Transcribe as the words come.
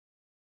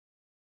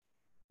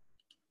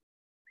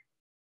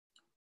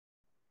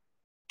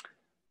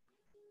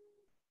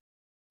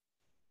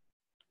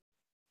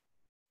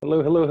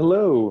Hello, hello,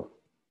 hello.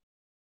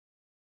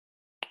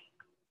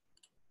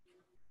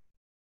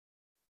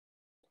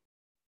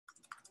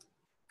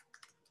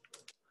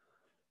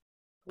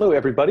 Hello,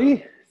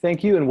 everybody.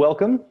 Thank you and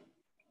welcome.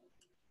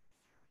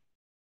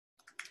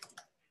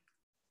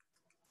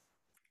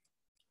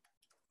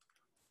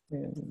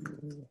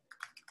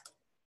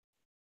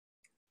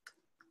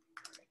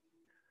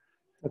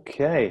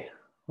 Okay,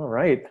 all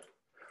right.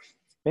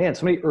 Man,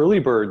 so many early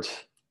birds.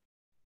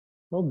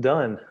 Well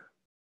done.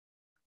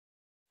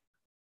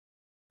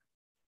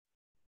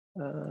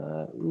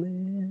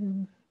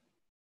 Lynn.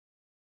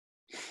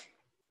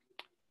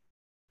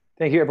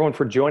 Thank you everyone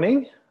for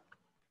joining.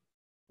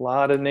 A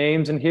lot of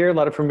names in here, a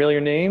lot of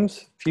familiar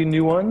names, a few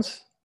new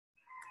ones.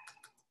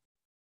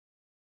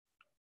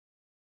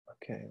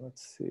 Okay,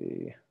 let's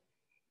see.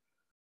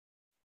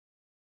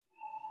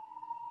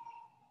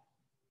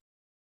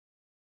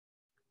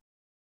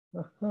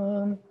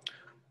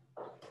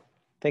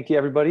 Thank you,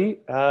 everybody.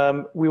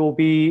 We will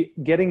be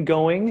getting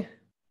going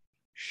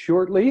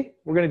shortly.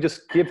 We're going to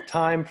just give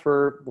time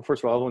for, well,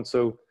 first of all, everyone's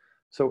so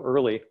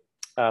early.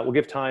 We'll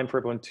give time for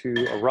everyone to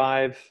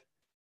arrive,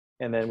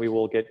 and then we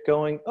will get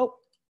going. Oh,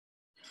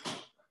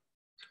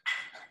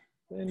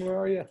 Lynn, where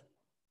are you?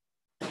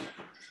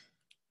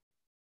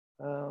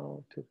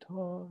 How to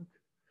talk.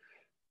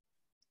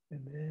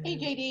 And then, hey,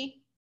 JD.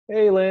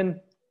 Hey,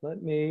 Lynn.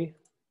 Let me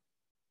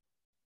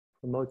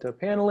promote a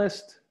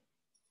panelist.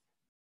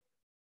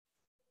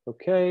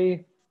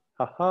 Okay.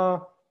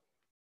 Haha.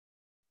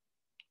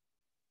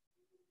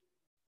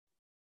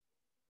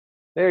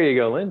 There you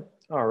go, Lynn.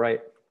 All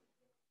right.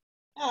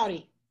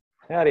 Howdy.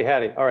 Howdy,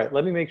 howdy. All right,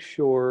 let me make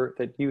sure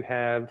that you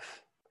have,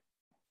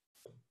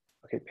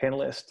 okay,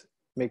 panelist,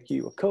 make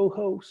you a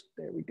co-host.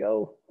 There we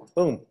go.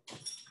 Boom.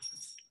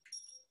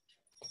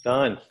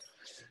 Done.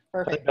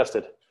 Perfect.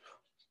 Adjusted.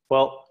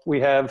 Well, we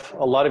have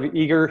a lot of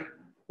eager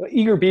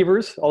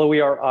beavers, although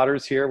we are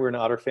otters here. We're an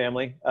otter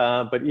family,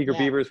 but eager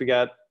beavers, we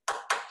got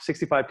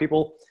 65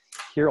 people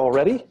here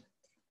already.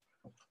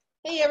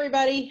 Hey,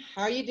 everybody.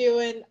 How you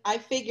doing? I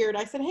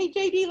said, hey,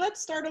 JD,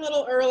 let's start a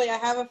little early. I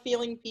have a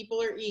feeling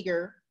people are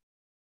eager.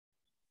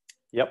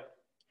 Yep.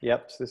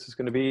 So this is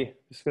going to be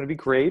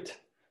great.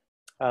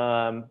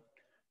 I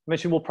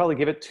mentioned we'll probably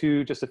give it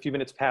to just a few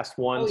minutes past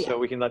 1, so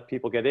we can let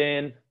people get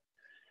in,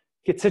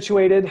 get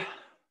situated.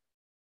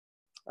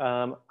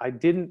 Well,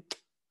 actually,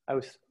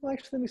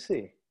 let me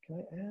see. Can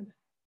I add?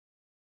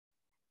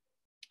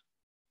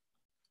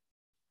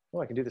 Oh,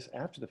 I can do this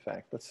after the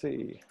fact. Let's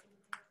see.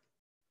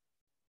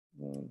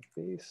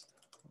 Based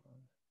on.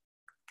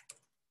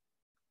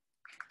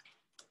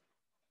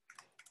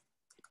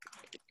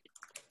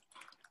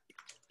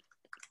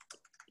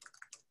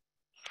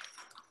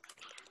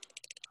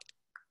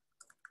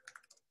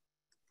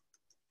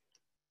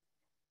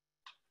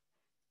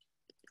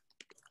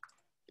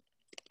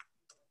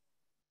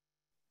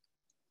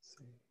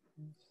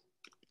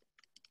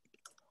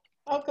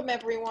 Welcome,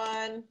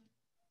 everyone.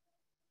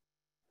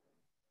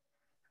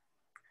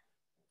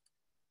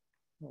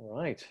 All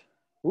right.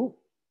 Ooh.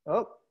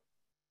 Oh,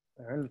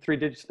 I earned the 3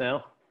 digits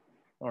now.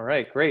 All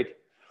right, great.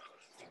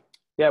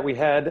 Yeah, we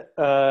had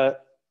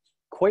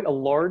quite a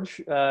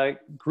large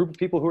group of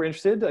people who were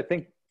interested. I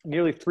think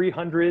nearly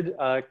 300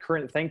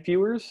 current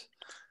ThankViewers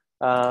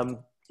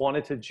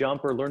wanted to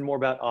jump or learn more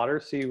about ODDER,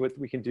 see what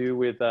we can do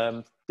with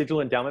digital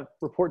endowment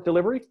report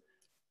delivery.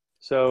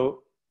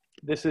 So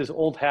this is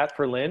old hat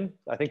for Lynn.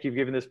 I think you've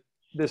given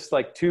this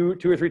like two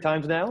or three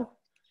times now,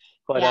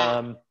 but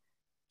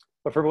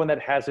but for everyone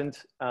that hasn't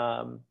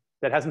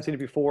seen it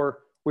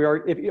before, we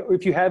are,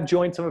 if you have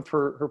joined some of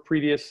her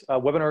previous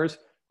webinars,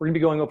 we're going to be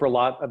going over a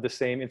lot of the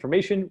same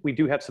information. We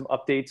do have some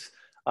updates.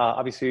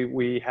 Obviously,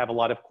 we have a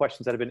lot of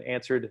questions that have been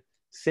answered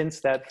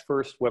since that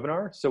first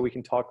webinar, so we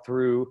can talk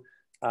through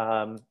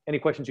any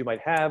questions you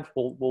might have.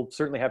 We'll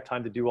certainly have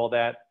time to do all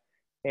that.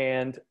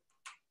 And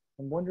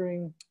I'm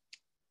wondering,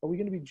 are we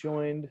going to be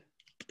joined?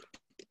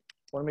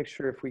 I want to make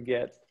sure if we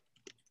get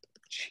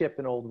Chip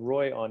and old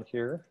Roy on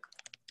here.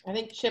 I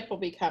think Chip will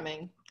be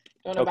coming.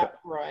 Don't know about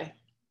Roy.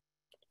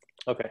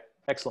 Okay,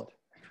 excellent.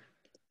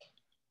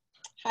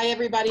 Hi,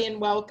 everybody,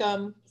 and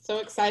welcome. So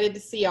excited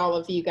to see all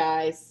of you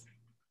guys.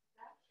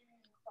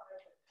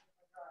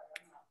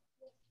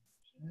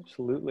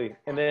 Absolutely.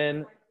 And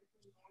then,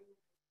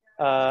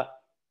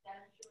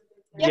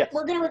 Yep,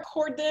 we're going to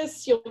record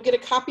this. You'll get a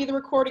copy of the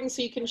recording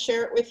so you can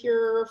share it with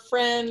your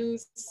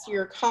friends,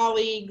 your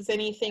colleagues,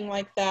 anything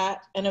like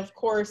that. And of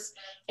course,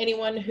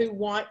 anyone who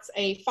wants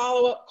a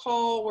follow-up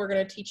call, we're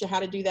going to teach you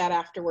how to do that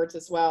afterwards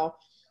as well,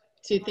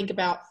 to think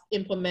about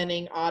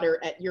implementing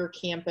ODDER at your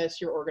campus,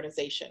 your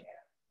organization.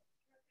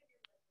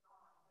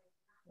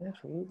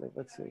 Absolutely.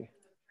 Let's see.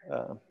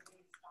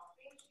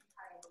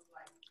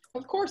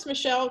 Of course,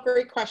 Michelle,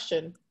 great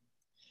question.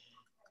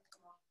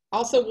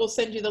 Also, we'll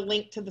send you the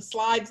link to the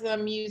slides that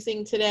I'm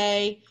using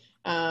today.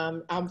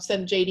 I'll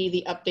send JD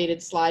the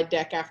updated slide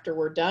deck after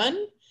we're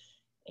done.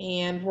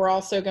 And we're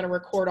also going to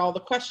record all the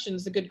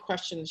questions, the good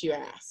questions you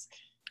ask.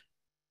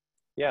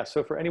 Yeah,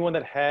 so for anyone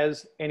that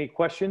has any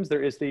questions,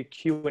 there is the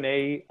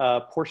Q&A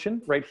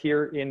portion right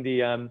here in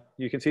the,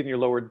 you can see it in your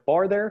lowered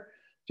bar there.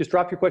 Just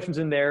drop your questions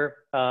in there.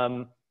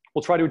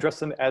 We'll try to address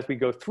them as we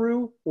go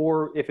through,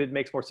 or if it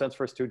makes more sense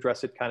for us to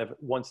address it kind of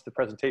once the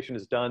presentation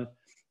is done.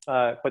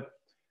 But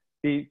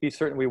be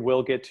certain we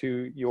will get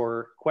to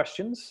your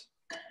questions.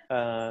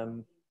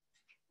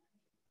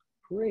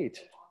 Great,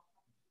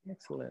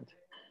 excellent.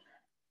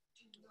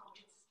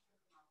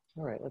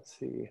 All right, let's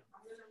see.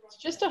 It's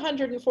just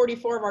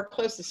 144 of our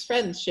closest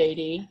friends,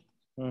 JD.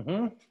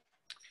 Mm-hmm.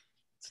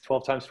 It's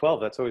 12 times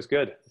 12. That's always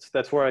good.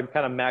 That's where I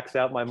kind of max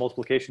out my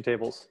multiplication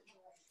tables.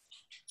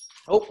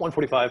 Oh,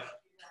 145.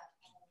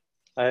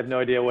 I have no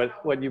idea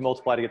what you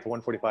multiply to get to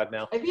 145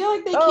 now. I feel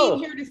like they came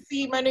here to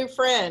see my new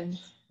friend.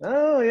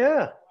 Oh,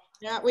 yeah.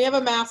 Yeah, we have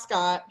a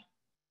mascot.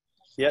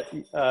 Yeah,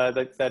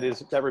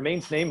 that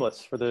remains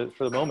nameless for the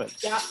moment.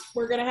 Yeah,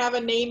 we're gonna have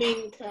a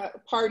naming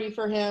party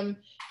for him.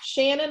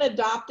 Shannon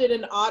adopted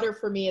an otter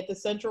for me at the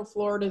Central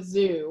Florida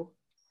Zoo,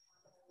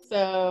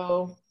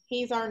 so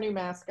he's our new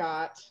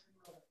mascot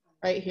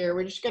right here.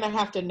 We're just gonna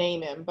have to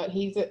name him, but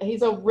he's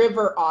a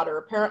river otter.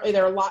 Apparently,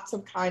 there are lots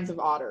of kinds of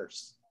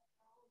otters.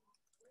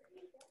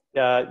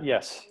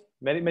 Yes,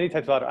 many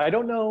types of otter. I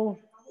don't know.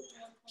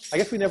 I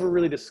guess we never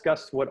really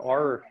discussed what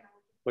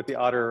the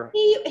otter.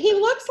 He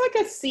looks like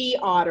a sea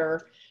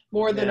otter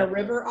more than a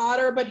river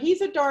otter, but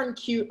he's a darn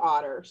cute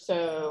otter.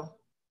 So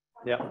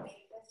yeah.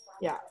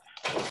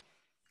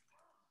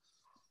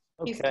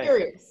 He's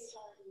curious.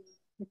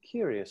 A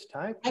curious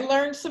type. I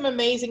learned some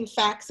amazing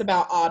facts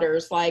about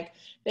otters, like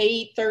they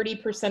eat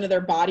 30% of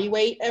their body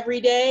weight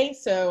every day.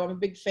 So I'm a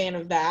big fan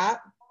of that.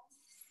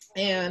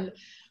 And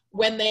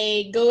when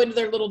they go into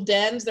their little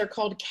dens, they're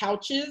called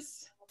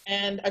couches.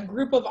 And a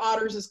group of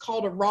otters is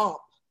called a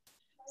romp.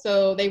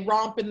 So they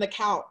romp in the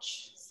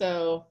couch.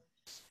 So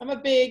I'm a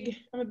big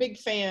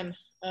fan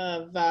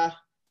of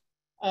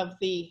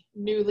the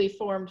newly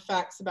formed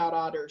facts about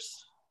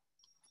otters.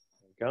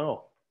 There you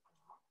go.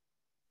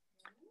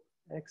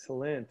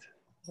 Excellent.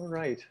 All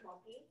right.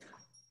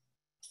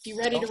 You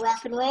ready to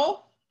rock and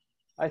roll?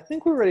 I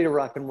think we're ready to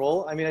rock and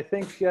roll. I mean, I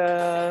think,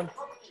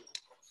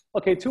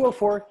 okay,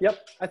 204.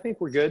 Yep, I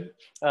think we're good.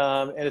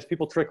 And as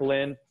people trickle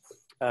in,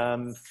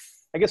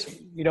 I guess,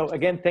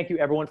 again, thank you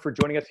everyone for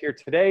joining us here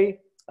today.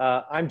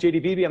 I'm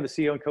JD Beebe. I'm the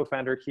CEO and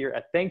co-founder here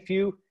at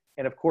ThankView.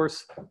 And of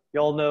course,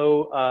 y'all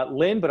know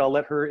Lynn, but I'll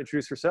let her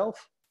introduce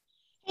herself.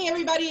 Hey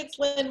everybody, it's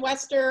Lynn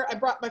Wester. I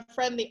brought my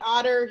friend the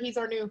Otter. He's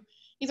our new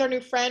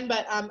friend,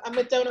 but I'm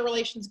with Donor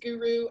Relations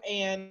Guru,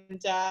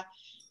 and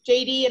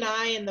JD and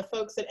I and the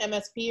folks at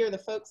MSP are the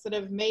folks that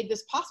have made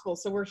this possible.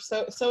 So we're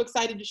so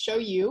excited to show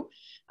you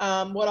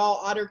what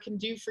all Otter can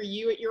do for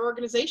you at your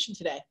organization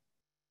today.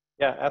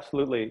 Yeah,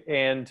 absolutely.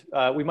 And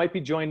we might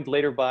be joined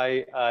later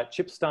by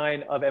Chip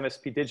Stein of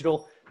MSP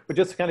Digital, but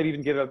just to kind of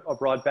even give a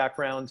broad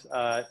background,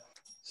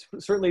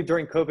 certainly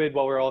during COVID,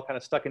 while we were all kind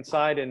of stuck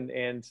inside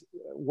and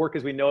work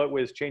as we know it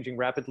was changing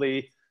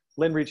rapidly,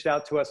 Lynn reached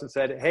out to us and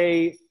said,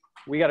 hey,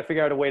 we got to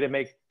figure out a way to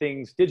make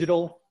things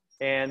digital.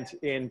 And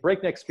in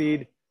breakneck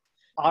speed,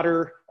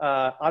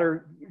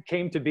 Otter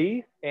came to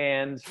be.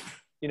 And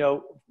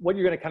what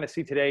you're going to kind of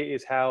see today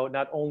is how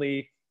not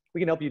only we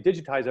can help you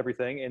digitize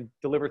everything and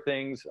deliver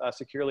things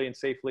securely and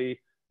safely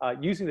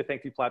using the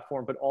ThankView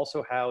platform, but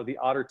also how the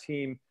Otter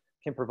team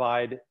can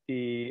provide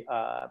the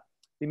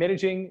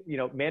manage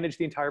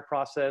the entire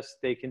process.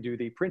 They can do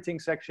the printing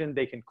section.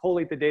 They can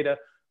collate the data.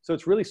 So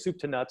it's really soup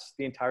to nuts,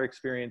 the entire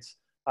experience,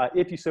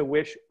 if you so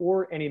wish,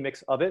 or any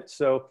mix of it.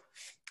 So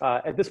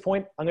at this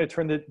point, I'm going to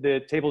turn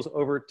the tables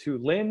over to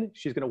Lynn.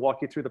 She's going to walk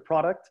you through the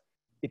product.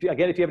 If you have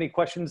any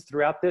questions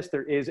throughout this,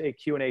 there is a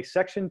Q&A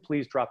section.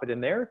 Please drop it in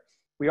there.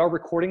 We are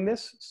recording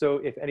this, so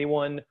if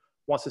anyone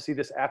wants to see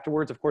this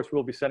afterwards, of course,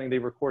 we'll be sending the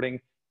recording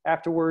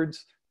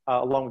afterwards,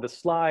 along with the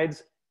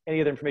slides,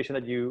 any other information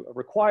that you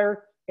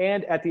require.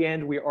 And at the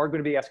end, we are going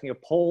to be asking a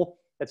poll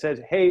that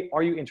says, hey,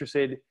 are you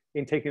interested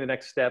in taking the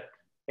next step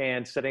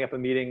and setting up a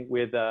meeting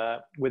with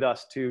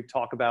us to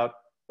talk about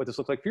what this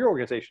looks like for your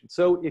organization?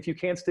 So if you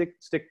can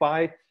stick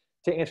by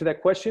to answer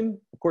that question,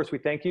 of course, we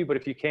thank you. But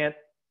if you can't,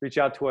 reach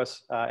out to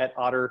us at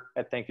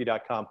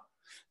otter@thankview.com.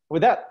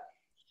 With that,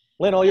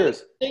 Lynn, all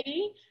yours.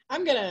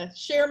 I'm going to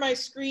share my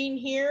screen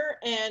here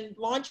and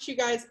launch you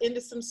guys into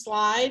some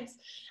slides.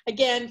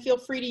 Again, feel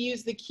free to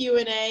use the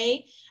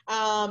Q&A.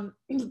 So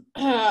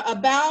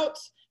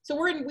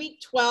we're in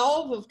week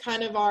 12 of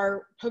kind of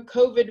our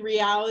COVID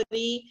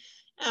reality.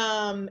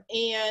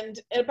 And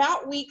at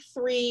about week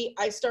 3,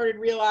 I started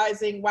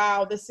realizing,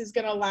 wow, this is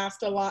going to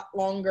last a lot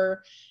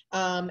longer.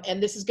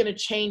 And this is going to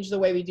change the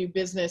way we do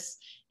business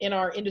in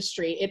our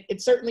industry.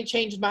 It certainly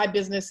changed my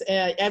business.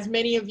 As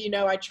many of you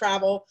know, I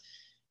travel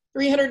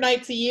 300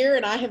 nights a year,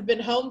 and I have been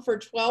home for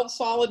 12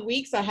 solid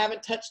weeks. I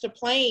haven't touched a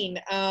plane.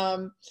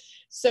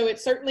 So it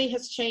certainly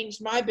has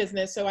changed my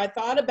business. So I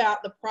thought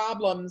about the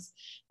problems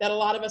that a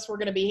lot of us were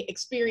going to be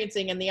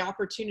experiencing and the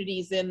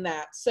opportunities in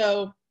that.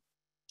 So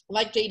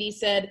like JD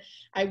said,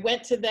 I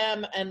went to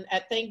them and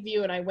at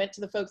ThankView, and I went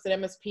to the folks at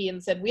MSP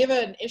and said, we have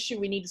an issue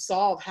we need to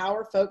solve. How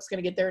are folks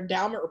going to get their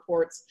endowment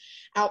reports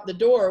out the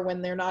door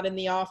when they're not in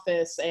the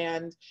office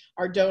and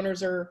our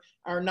donors are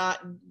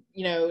not,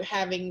 you know,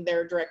 having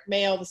their direct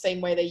mail the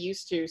same way they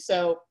used to?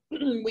 So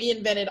we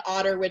invented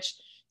ODDER, which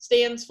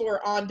stands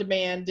for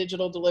On-Demand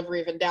Digital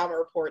Delivery of Endowment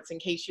Reports, in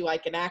case you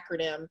like an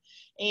acronym.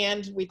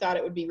 And we thought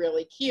it would be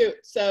really cute.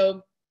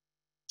 So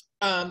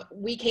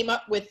we came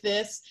up with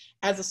this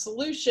as a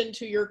solution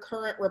to your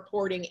current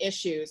reporting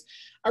issues.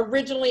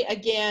 Originally,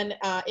 again,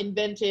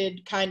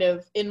 invented kind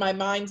of in my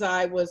mind's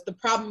eye was the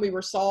problem we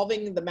were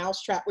solving, the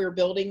mousetrap we were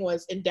building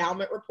was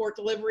endowment report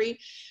delivery.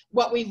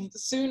 What we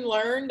soon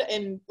learned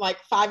in like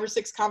 5 or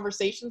 6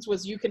 conversations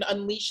was you can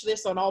unleash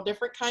this on all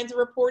different kinds of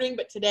reporting,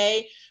 but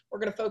today we're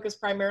going to focus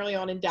primarily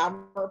on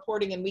endowment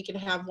reporting, and we can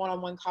have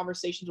one-on-one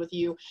conversations with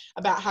you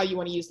about how you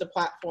want to use the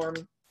platform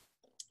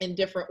in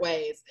different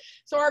ways.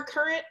 So our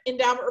current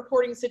endowment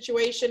reporting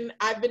situation,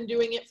 I've been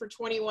doing it for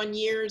 21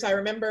 years. I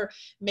remember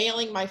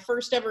mailing my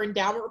first ever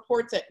endowment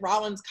reports at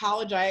Rollins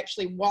College. I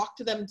actually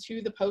walked them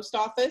to the post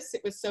office.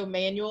 It was so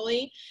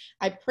manually.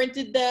 I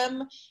printed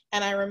them,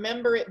 and I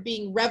remember it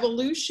being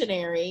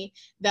revolutionary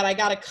that I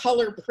got a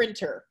color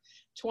printer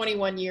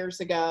 21 years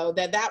ago,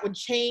 that would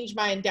change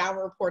my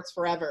endowment reports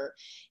forever.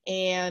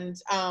 And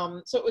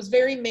so it was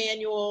very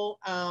manual.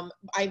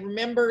 I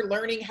remember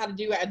learning how to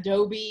do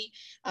Adobe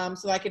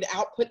so I could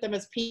output them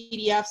as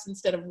PDFs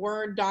instead of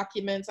Word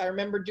documents. I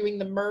remember doing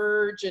the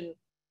merge, and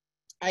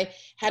I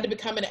had to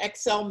become an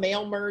Excel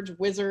mail merge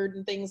wizard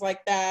and things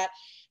like that.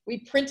 We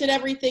printed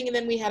everything, and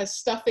then we had a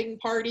stuffing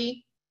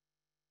party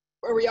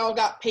where we all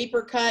got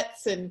paper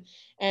cuts, and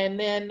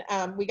then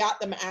we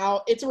got them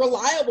out. It's a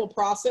reliable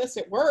process.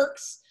 It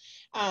works.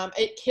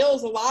 It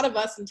kills a lot of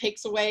us and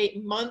takes away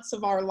months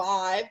of our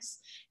lives.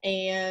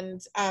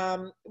 And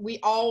a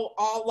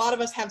lot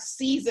of us have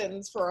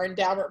seasons for our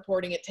endowment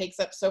reporting. It takes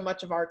up so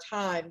much of our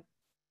time.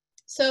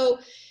 So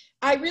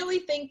I really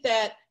think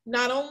that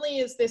not only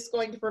is this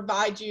going to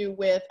provide you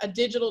with a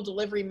digital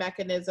delivery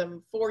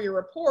mechanism for your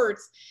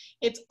reports,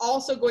 it's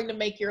also going to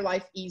make your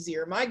life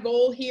easier. My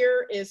goal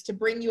here is to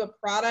bring you a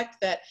product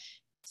that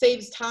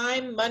saves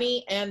time,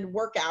 money, and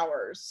work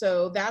hours.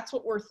 So that's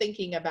what we're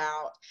thinking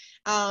about.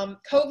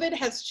 COVID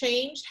has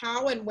changed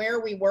how and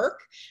where we work.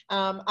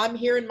 I'm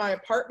here in my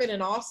apartment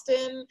in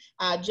Austin.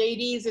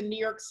 JD's in New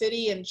York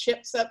City, and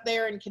Chip's up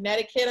there in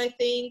Connecticut, I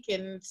think.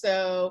 And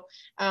so,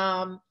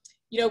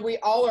 you know, we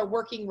all are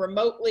working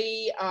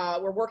remotely.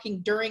 We're working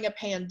during a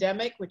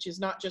pandemic, which is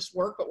not just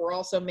work, but we're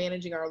also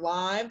managing our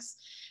lives.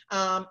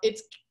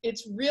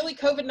 It's really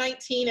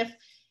COVID-19.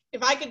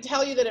 If I could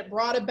tell you that it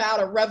brought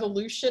about a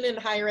revolution in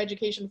higher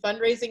education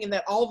fundraising, and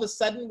that all of a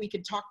sudden we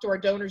could talk to our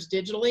donors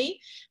digitally,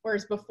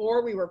 whereas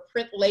before we were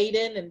print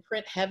laden and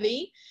print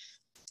heavy.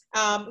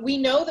 We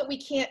know that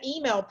we can't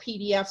email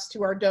PDFs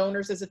to our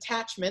donors as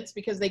attachments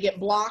because they get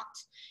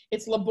blocked.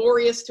 It's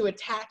laborious to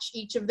attach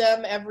each of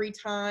them every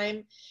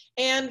time.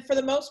 And for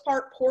the most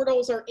part,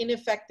 portals are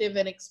ineffective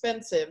and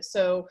expensive.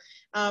 So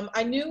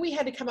I knew we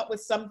had to come up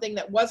with something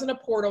that wasn't a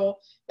portal,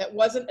 that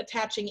wasn't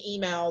attaching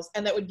emails,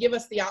 and that would give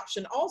us the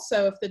option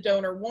also if the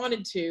donor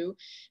wanted to,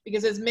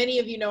 because as many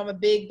of you know, I'm a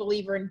big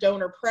believer in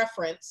donor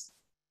preference,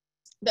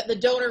 that the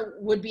donor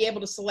would be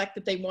able to select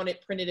that they want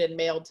it printed and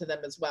mailed to them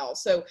as well.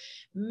 So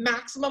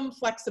maximum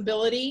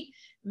flexibility,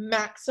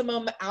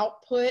 maximum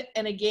output,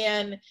 and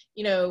again,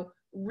 you know,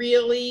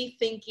 really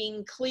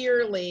thinking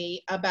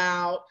clearly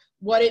about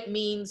what it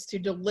means to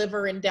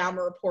deliver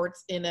endowment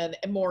reports in a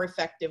more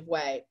effective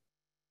way.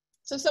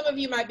 So some of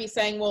you might be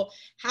saying, well,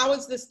 how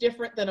is this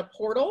different than a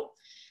portal?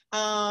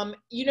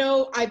 You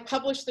know, I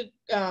publish the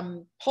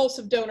Pulse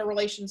of Donor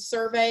Relations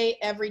survey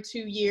every 2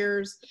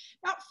 years.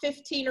 About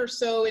 15 or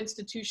so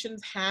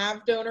institutions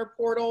have donor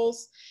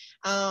portals.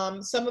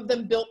 Some of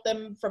them built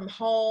them from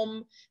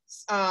home,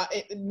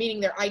 meaning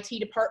their IT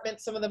department.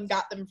 Some of them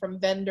got them from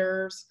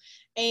vendors.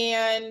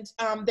 And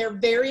they're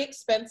very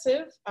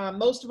expensive.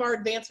 Most of our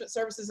advancement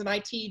services and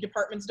IT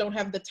departments don't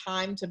have the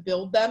time to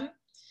build them.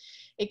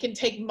 It can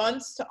take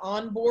months to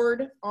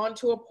onboard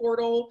onto a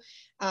portal.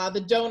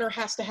 The donor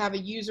has to have a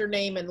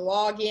username and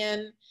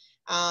login.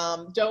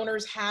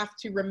 Donors have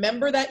to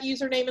remember that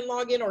username and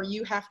login, or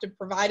you have to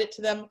provide it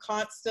to them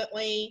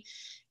constantly.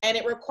 And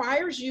it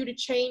requires you to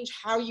change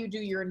how you do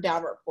your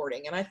endowment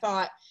reporting. And I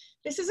thought,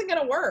 this isn't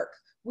going to work.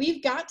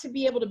 We've got to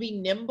be able to be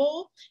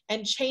nimble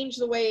and change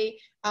the way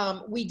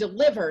we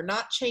deliver,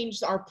 not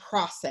change our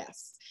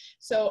process.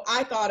 So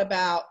I thought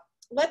about,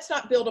 let's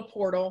not build a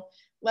portal.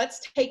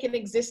 Let's take an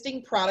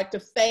existing product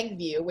of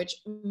ThankView, which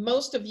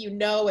most of you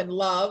know and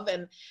love.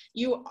 And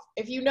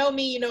if you know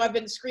me, you know I've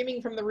been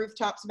screaming from the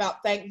rooftops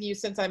about ThankView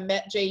since I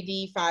met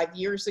JD 5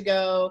 years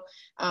ago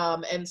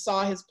and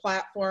saw his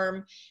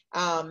platform.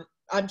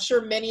 I'm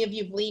sure many of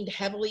you have leaned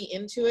heavily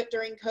into it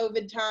during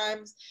COVID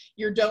times.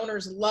 Your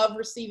donors love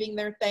receiving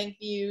their thank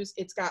views.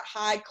 It's got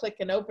high click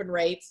and open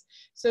rates.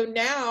 So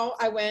now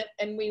I went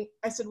and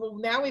I said, well,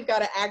 now we've got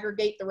to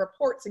aggregate the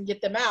reports and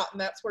get them out. And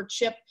that's where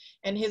Chip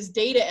and his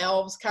data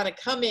elves kind of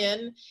come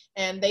in,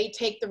 and they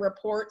take the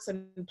reports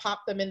and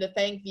pop them into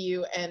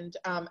ThankView, and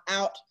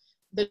out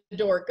the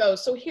door it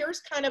goes. So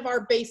here's kind of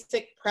our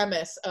basic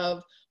premise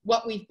of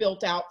what we've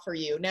built out for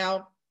you.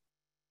 Now,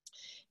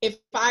 if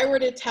I were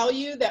to tell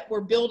you that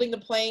we're building the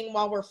plane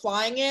while we're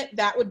flying it,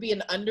 that would be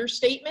an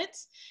understatement.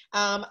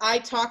 I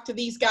talk to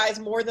these guys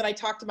more than I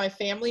talk to my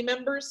family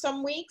members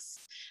some weeks.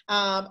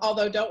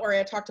 Although don't worry,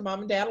 I talk to mom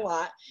and dad a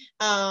lot.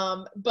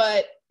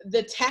 But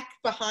the tech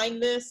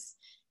behind this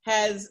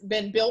has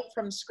been built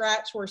from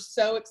scratch. We're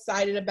so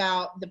excited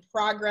about the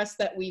progress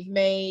that we've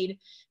made.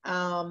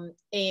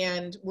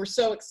 And we're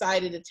so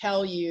excited to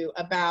tell you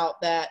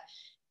about that.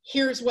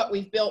 Here's what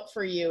we've built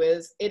for you.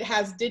 Is it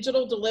has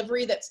digital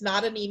delivery that's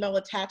not an email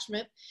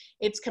attachment.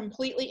 It's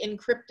completely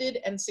encrypted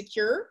and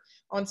secure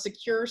on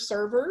secure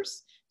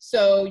servers.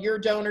 So your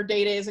donor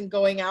data isn't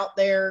going out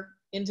there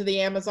into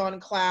the Amazon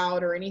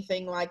cloud or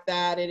anything like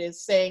that. It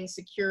is saying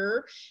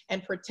secure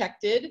and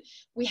protected.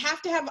 We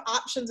have to have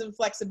options and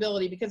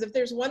flexibility, because if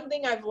there's one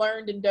thing I've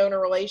learned in donor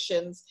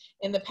relations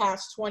in the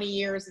past 20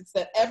 years, it's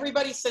that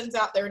everybody sends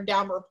out their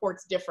endowment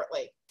reports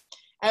differently.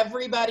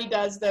 Everybody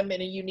does them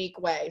in a unique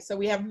way. So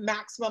we have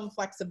maximum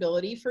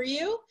flexibility for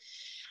you.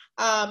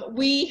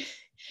 We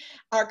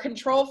are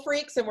control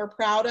freaks and we're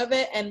proud of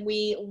it, and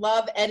we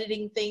love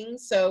editing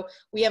things. So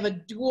we have a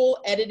dual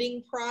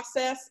editing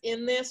process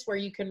in this where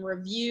you can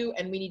review,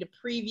 and we need to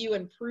preview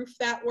and proof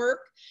that work.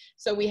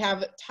 So we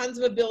have tons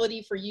of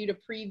ability for you to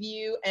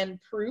preview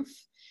and proof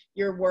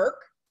your work.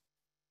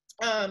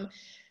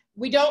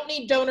 We don't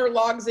need donor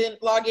logins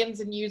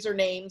and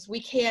usernames.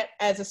 We can't,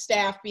 as a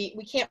staff,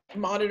 we can't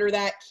monitor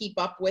that, keep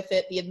up with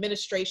it. The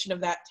administration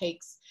of that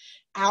takes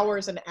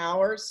hours and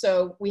hours.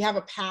 So we have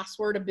a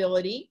password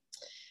ability.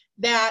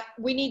 That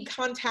we need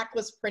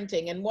contactless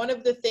printing. And one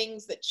of the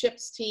things that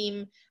Chip's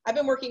team, I've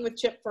been working with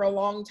Chip for a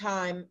long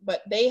time,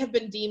 but they have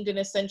been deemed an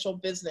essential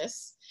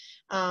business.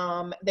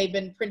 They've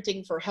been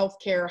printing for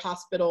healthcare,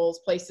 hospitals,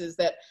 places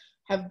that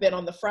have been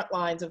on the front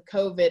lines of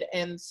COVID.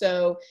 And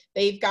so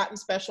they've gotten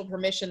special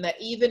permission that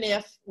even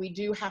if we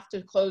do have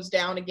to close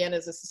down again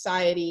as a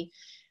society,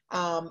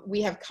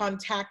 we have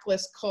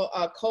contactless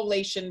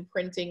collation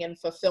printing and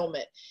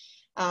fulfillment.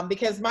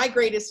 Because my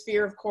greatest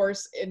fear, of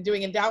course, in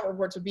doing endowment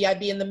reports would be I'd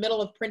be in the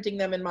middle of printing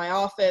them in my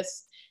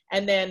office,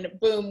 and then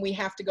boom, we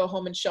have to go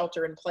home and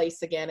shelter in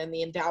place again, and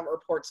the endowment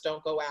reports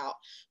don't go out.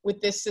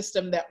 With this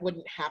system, that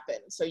wouldn't happen,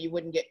 so you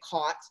wouldn't get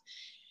caught.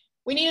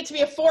 We need it to be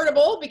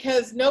affordable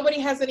because nobody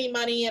has any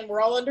money and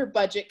we're all under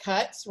budget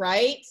cuts,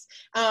 right?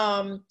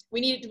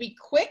 We need it to be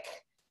quick.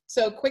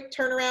 So quick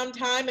turnaround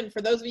time. And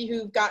for those of you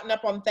who've gotten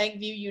up on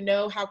ThankView, you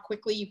know how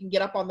quickly you can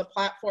get up on the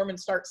platform and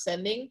start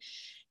sending.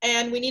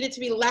 And we need it to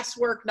be less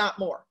work, not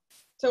more.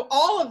 So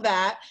all of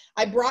that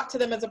I brought to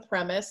them as a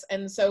premise.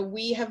 And so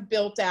we have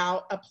built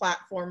out a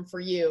platform for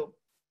you.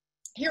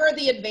 Here are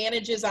the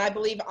advantages I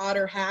believe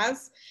ODDER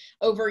has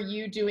over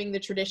you doing the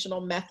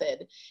traditional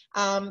method.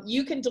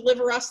 You can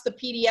deliver us the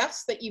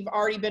PDFs that you've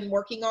already been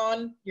working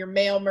on, your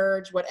mail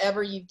merge,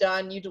 whatever you've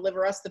done, you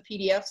deliver us the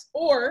PDFs,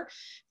 or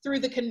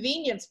through the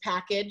convenience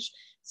package.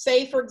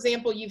 Say, for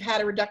example, you've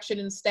had a reduction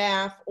in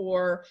staff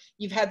or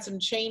you've had some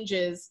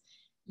changes.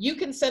 You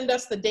can send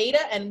us the data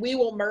and we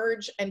will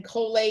merge and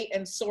collate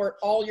and sort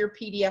all your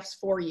PDFs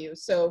for you.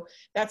 So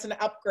that's an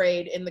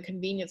upgrade in the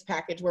convenience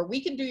package where we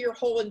can do your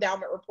whole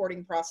endowment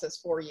reporting process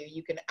for you.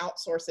 You can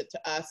outsource it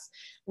to us.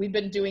 We've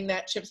been doing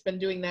that. Chip's been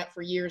doing that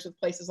for years with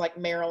places like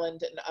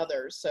Maryland and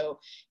others. So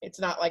it's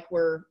not like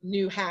we're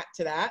new hat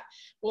to that.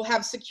 We'll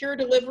have secure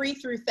delivery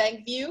through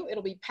ThankView.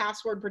 It'll be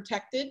password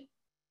protected.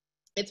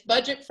 It's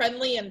budget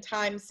friendly and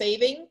time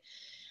saving.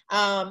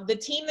 The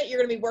team that you're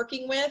going to be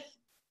working with,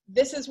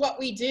 this is what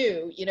we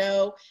do, you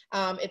know,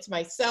 it's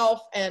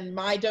myself and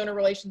my donor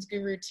relations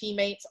guru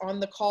teammates on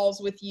the calls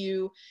with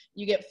you.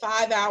 You get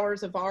 5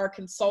 hours of our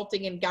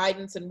consulting and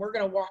guidance, and we're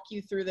going to walk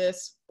you through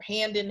this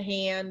hand in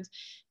hand.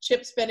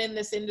 Chip's been in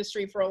this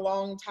industry for a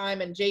long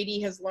time, and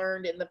JD has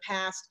learned in the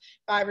past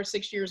 5 or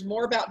 6 years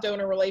more about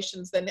donor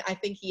relations than I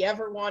think he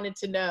ever wanted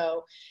to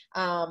know.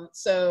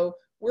 So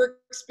we're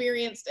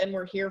experienced and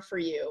we're here for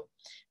you.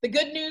 The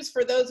good news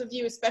for those of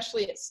you,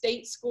 especially at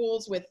state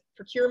schools with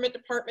procurement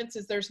departments,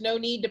 is there's no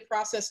need to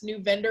process new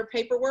vendor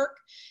paperwork.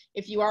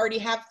 If you already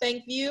have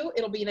ThankView,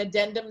 it'll be an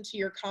addendum to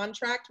your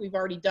contract. We've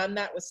already done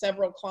that with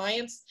several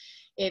clients.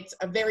 It's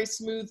a very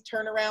smooth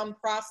turnaround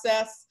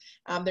process.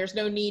 There's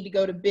no need to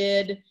go to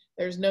bid.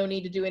 There's no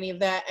need to do any of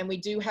that. And we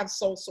do have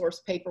sole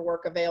source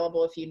paperwork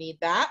available if you need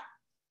that.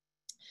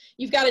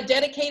 You've got a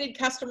dedicated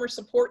customer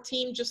support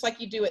team, just like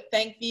you do at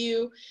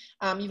ThankView.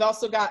 You've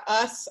also got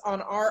us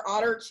on our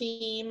ODDER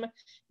team.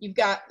 You've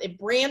got it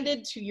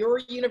branded to your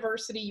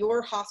university,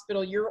 your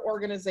hospital, your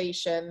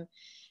organization.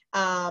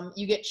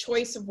 You get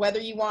choice of whether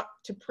you want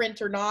to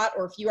print or not,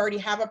 or if you already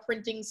have a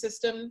printing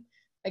system,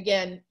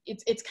 Again,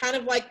 it's kind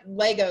of like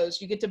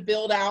Legos. You get to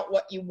build out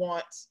what you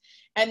want.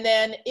 And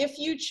then if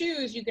you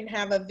choose, you can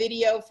have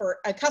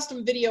a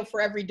custom video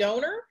for every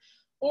donor,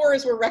 or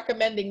as we're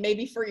recommending,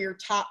 maybe for your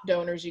top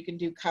donors, you can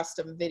do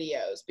custom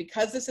videos.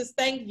 Because this is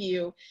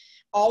ThankView,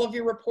 all of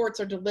your reports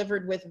are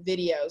delivered with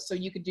videos. So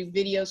you could do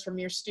videos from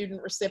your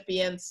student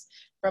recipients,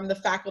 from the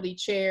faculty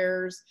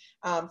chairs,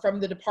 from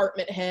the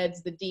department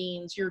heads, the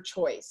deans, your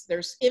choice.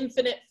 There's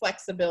infinite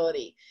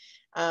flexibility.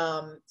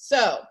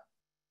 So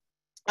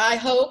I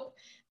hope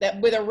that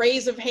with a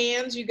raise of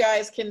hands, you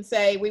guys can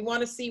say, we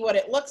want to see what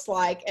it looks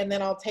like, and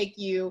then I'll take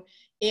you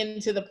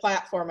into the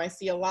platform. I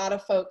see a lot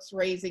of folks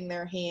raising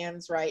their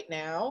hands right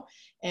now,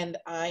 and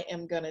I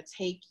am going to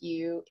take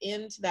you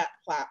into that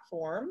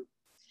platform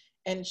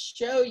and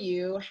show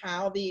you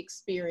how the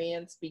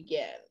experience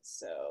begins.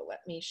 So let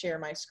me share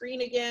my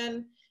screen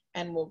again,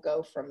 and we'll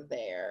go from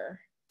there.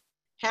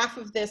 Half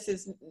of this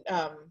is,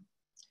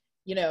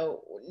 you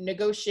know,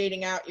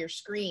 negotiating out your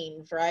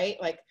screens, right?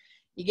 Like,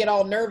 you get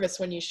all nervous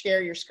when you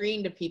share your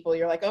screen to people.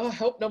 You're like, oh, I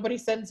hope nobody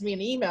sends me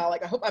an email.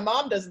 Like, I hope my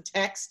mom doesn't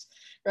text,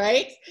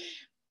 right?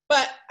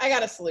 But I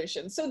got a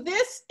solution. So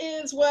this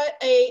is what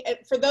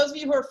for those of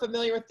you who are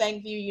familiar with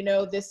ThankView, you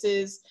know, this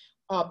is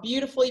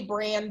beautifully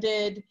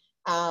branded.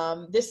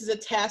 This is a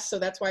test, so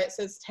that's why it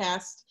says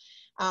test.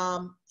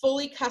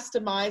 Fully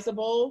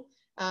customizable.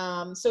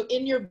 So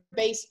in your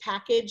base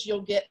package,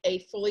 you'll get a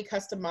fully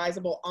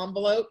customizable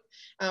envelope.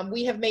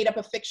 We have made up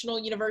a fictional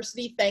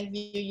university,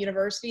 ThankView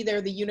University.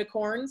 They're the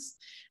unicorns.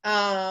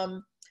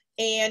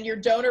 And your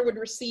donor would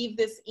receive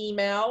this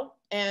email,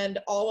 and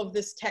all of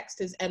this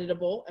text is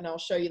editable, and I'll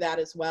show you that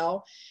as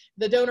well.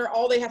 The donor,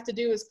 all they have to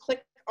do is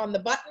click on the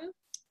button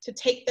to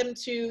take them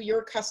to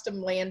your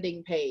custom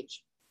landing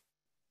page.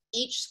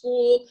 Each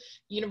school,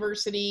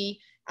 university,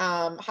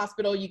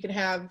 hospital, you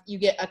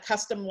get a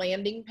custom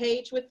landing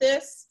page with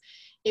this.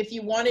 If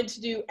you wanted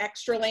to do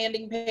extra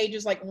landing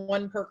pages, like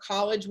one per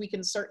college, we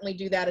can certainly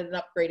do that at an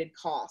upgraded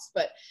cost.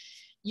 But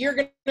you're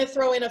going to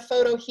throw in a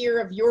photo here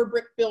of your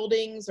brick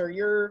buildings or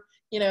your,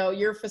 you know,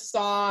 your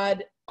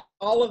facade.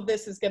 All of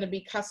this is going to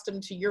be custom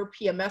to your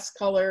PMS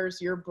colors.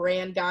 Your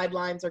brand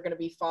guidelines are going to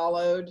be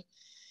followed.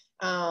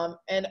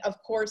 And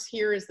of course,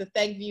 here is the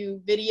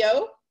ThankView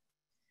video.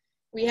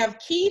 We have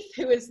Keith,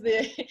 who is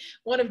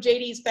one of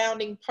JD's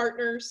founding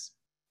partners.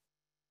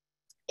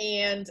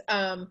 And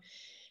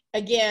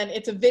again,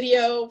 it's a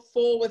video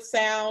full with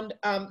sound.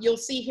 You'll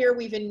see here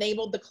we've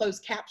enabled the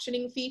closed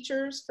captioning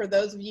features for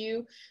those of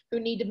you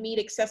who need to meet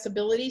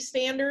accessibility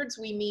standards.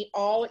 We meet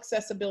all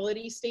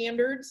accessibility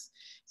standards,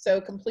 so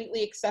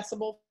completely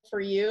accessible for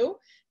you.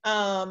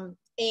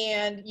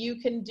 And you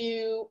can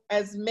do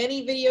as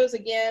many videos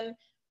again,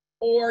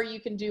 or you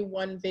can do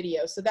one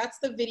video. So that's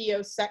the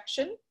video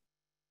section.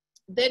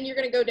 Then you're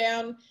going to go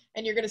down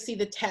and you're going to see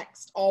the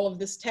text. All of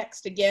this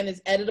text, again,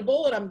 is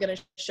editable, and I'm going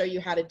to show you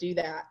how to do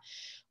that.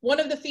 One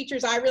of the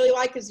features I really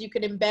like is you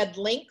can embed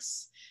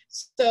links.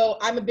 So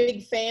I'm a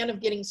big fan of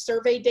getting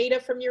survey data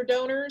from your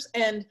donors,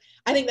 and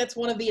I think that's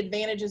one of the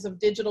advantages of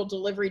digital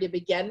delivery to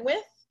begin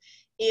with,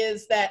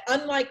 is that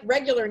unlike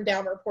regular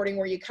endowment reporting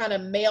where you kind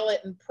of mail it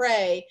and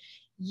pray,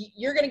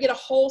 you're going to get a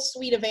whole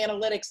suite of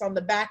analytics on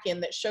the back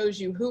end that shows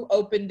you who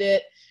opened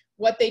it,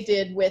 what they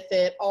did with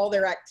it, all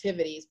their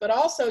activities. But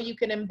also you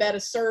can embed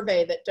a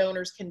survey that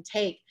donors can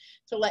take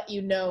to let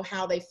you know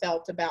how they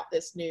felt about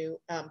this new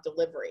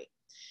delivery.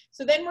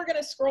 So then we're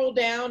going to scroll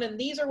down, and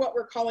these are what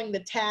we're calling the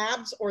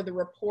tabs or the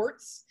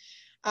reports.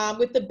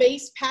 With the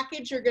base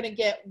package, you're going to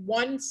get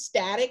one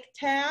static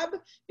tab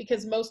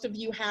because most of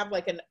you have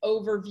like an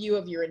overview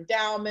of your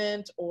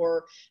endowment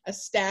or a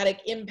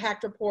static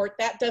impact report.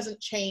 That doesn't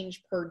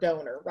change per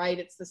donor, right?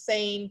 It's the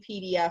same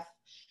PDF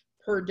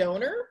per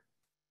donor.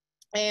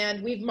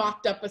 And we've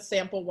mocked up a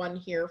sample one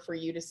here for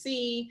you to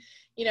see.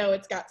 You know,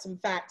 it's got some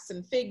facts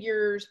and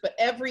figures, but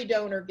every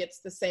donor gets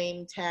the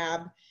same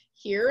tab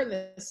here in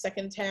the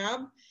second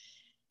tab.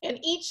 And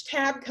each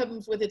tab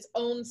comes with its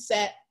own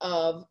set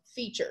of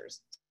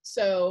features.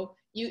 So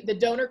the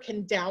donor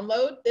can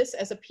download this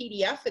as a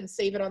PDF and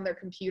save it on their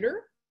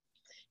computer.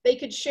 They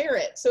could share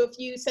it. So if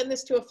you send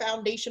this to a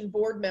foundation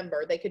board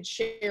member, they could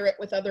share it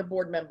with other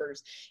board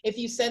members. If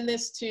you send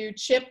this to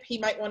Chip, he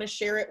might want to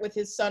share it with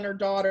his son or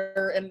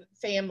daughter and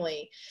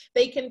family.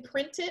 They can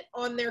print it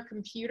on their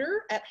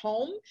computer at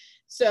home.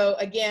 So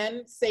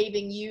again,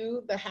 saving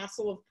you the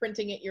hassle of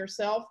printing it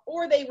yourself,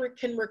 or they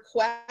can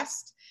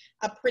request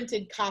a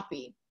printed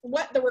copy.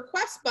 What the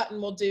request button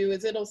will do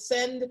is it'll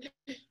send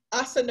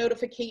us a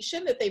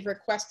notification that they've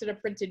requested a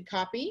printed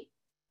copy.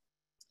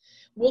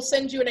 We'll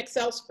send you an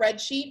Excel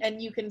spreadsheet,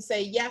 and you can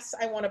say, yes,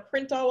 I want to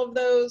print all of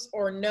those,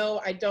 or no,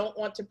 I don't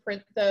want to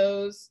print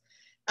those.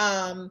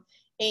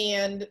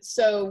 And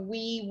so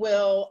we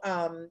will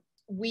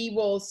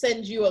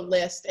send you a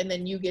list, and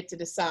then you get to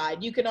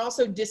decide. You can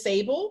also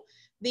disable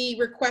the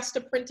request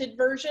a printed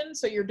version,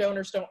 so your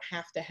donors don't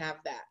have to have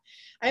that.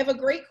 I have a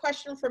great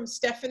question from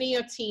Stephanie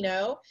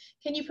Otino.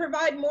 Can you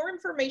provide more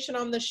information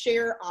on the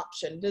share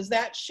option? Does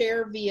that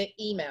share via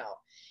email?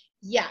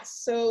 Yes,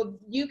 so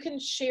you can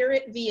share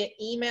it via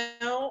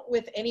email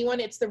with anyone.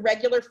 It's the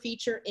regular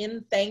feature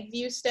in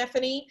ThankView,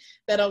 Stephanie,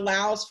 that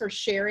allows for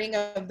sharing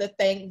of the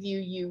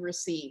ThankView you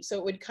receive. So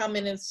it would come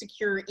in a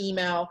secure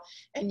email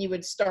and you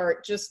would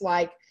start just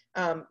like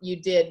you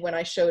did when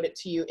I showed it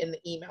to you in the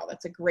email.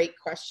 That's a great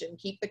question.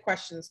 Keep the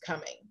questions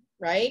coming,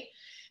 right?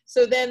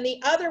 So then the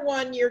other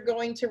one you're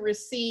going to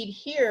receive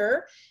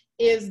here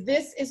is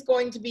this is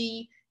going to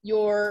be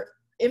your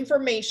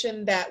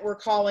information that we're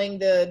calling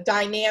the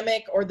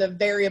dynamic or the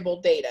variable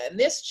data. And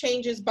this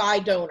changes by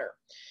donor.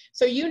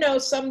 So you know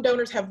some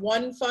donors have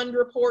one fund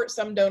report,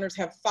 some donors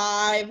have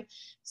 5,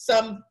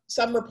 some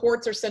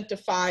reports are sent to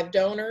 5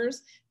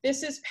 donors.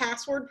 This is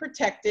password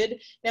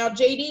protected. Now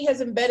JD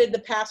has embedded the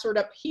password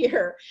up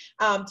here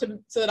so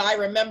that I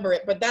remember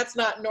it, but that's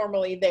not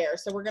normally there.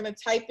 So we're gonna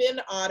type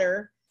in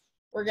ODDER,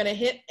 we're gonna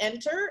hit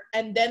enter,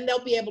 and then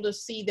they'll be able to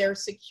see their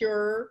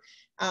secure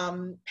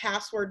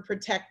password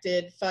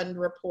protected fund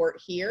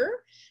report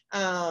here.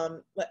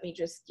 Let me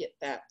just get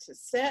that to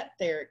set.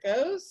 There it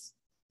goes.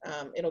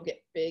 It'll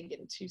get big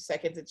in 2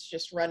 seconds. It's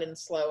just running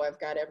slow. I've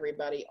got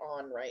everybody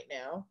on right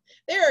now.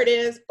 There it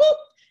is. Boop.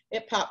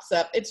 It pops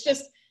up. It's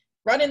just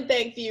running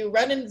ThankView,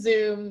 running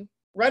Zoom,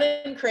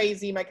 running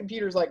crazy. My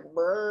computer's like,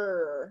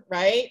 brr,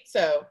 right?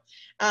 So,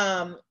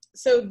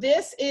 so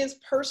this is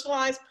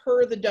personalized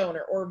per the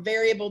donor or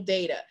variable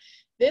data.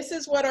 This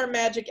is what our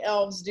magic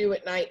elves do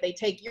at night. They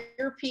take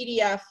your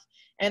PDF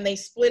and they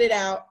split it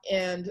out,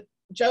 and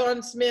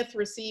John Smith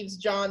receives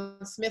John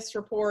Smith's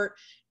report.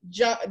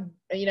 Jack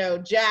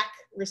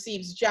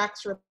receives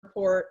Jack's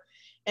report.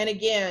 And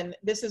again,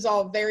 this is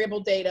all variable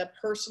data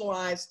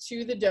personalized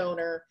to the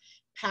donor,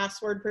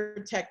 password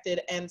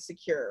protected and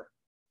secure.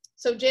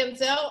 So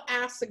Janzelle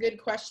asks a good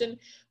question.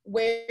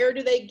 Where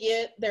do they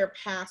get their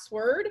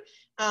password?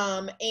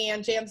 And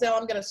Janzelle,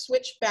 I'm going to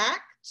switch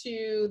back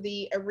to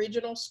the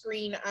original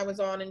screen I was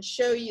on and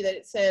show you that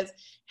it says,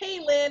 hey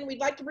Lynn, we'd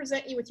like to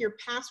present you with your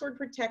password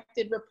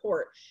protected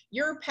report.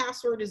 Your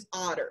password is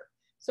ODDER.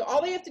 So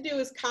all they have to do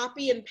is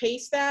copy and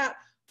paste that,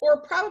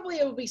 or probably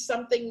it will be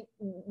something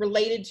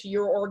related to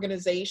your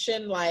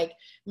organization. Like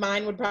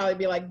mine would probably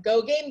be like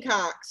Go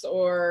Gamecocks,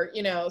 or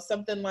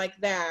something like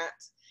that.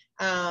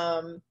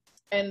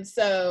 And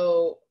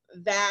so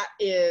that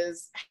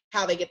is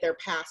how they get their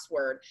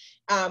password.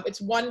 It's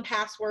one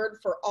password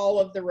for all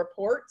of the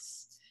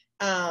reports.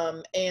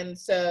 And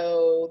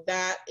so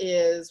that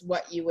is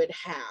what you would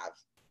have.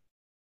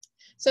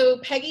 So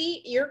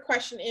Peggy, your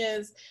question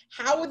is,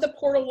 how would the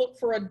portal look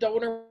for a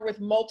donor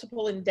with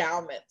multiple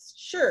endowments?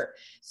 Sure.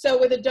 So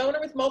with a donor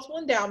with multiple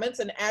endowments,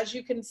 and as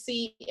you can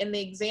see in the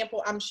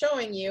example I'm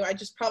showing you, I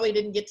just probably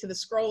didn't get to the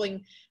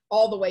scrolling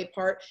all the way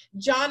part.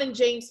 John and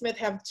Jane Smith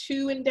have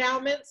 2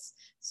 endowments.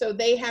 So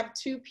they have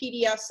 2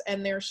 PDFs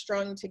and they're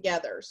strung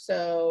together.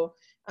 So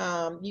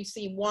you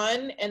see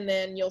one and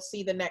then you'll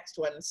see the next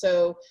one.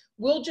 So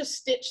we'll just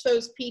stitch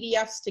those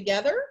PDFs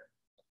together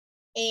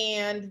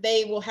and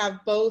they will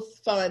have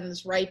both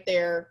funds right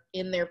there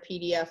in their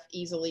PDF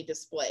easily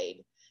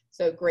displayed.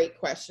 So great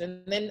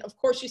question. And then of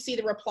course you see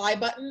the reply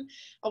button.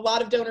 A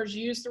lot of donors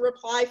use the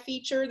reply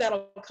feature.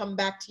 That'll come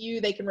back to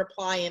you. They can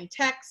reply in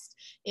text,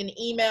 in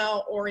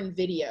email, or in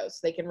video. So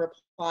they can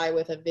reply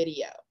with a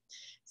video.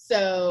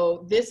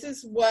 So this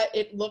is what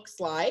it looks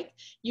like.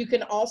 You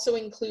can also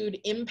include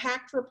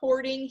impact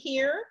reporting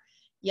here.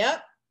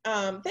 Yep.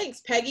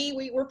 Thanks, Peggy.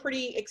 We're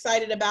pretty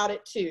excited about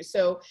it too.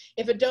 So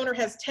if a donor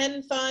has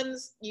 10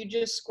 funds, you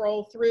just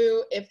scroll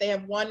through. If they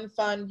have 1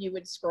 fund, you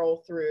would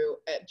scroll through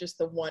at just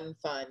the 1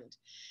 fund.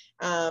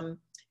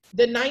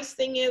 The nice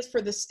thing is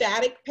for the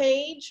static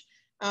page,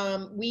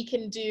 we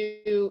can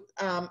do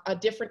a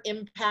different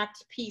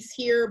impact piece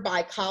here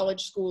by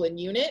college, school, and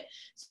unit.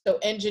 So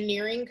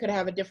engineering could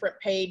have a different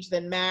page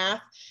than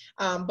math,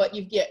 but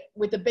you get,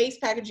 with the base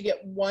package, you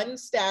get 1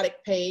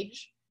 static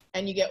page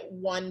and you get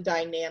 1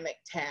 dynamic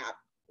tab,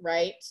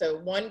 right? So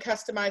 1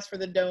 customized for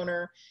the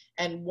donor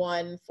and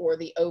 1 for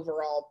the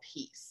overall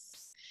piece.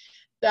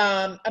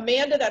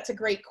 Amanda, that's a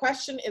great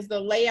question. Is the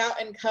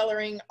layout and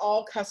coloring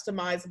all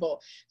customizable?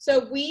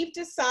 So we've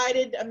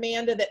decided,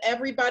 Amanda, that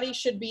everybody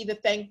should be the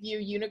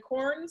ThankView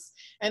unicorns.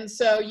 And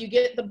so you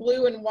get the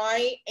blue and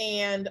white,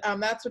 and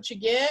that's what you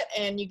get.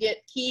 And you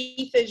get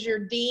Keith as your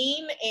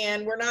dean,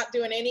 and we're not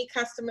doing any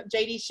custom.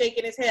 JD's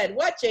shaking his head.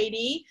 What,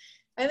 JD?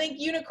 I think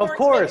unicorns. Of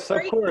course.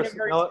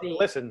 No,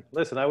 listen.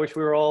 I wish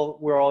we were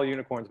all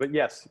unicorns, but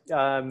yes.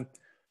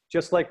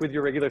 Just like with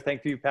your regular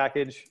ThankView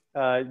package,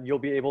 you'll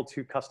be able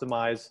to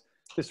customize.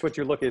 This is what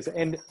your look is.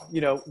 And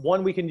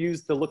one, we can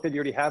use the look that you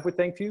already have with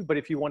ThankView, but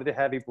if you wanted to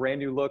have a brand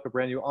new look, a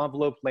brand new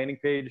envelope, landing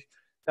page,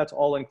 that's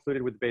all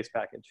included with the base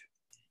package.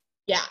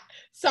 Yeah,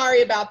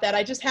 sorry about that.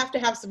 I just have to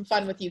have some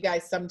fun with you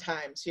guys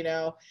sometimes,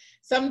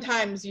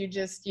 Sometimes you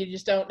just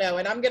don't know.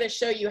 And I'm going to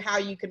show you how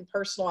you can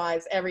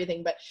personalize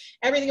everything, but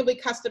everything will be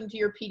custom to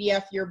your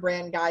PDF, your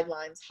brand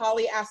guidelines.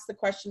 Holly asked the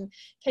question,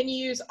 can you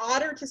use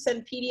ODDER to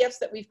send PDFs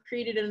that we've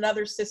created in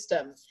another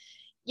system?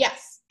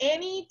 Yes,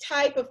 any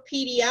type of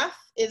PDF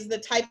is the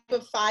type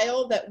of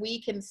file that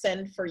we can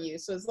send for you.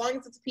 So as long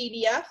as it's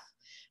PDF,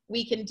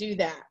 we can do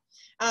that.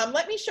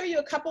 Let me show you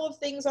a couple of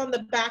things on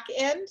the back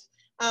end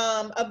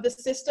of the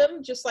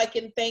system, just like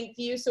in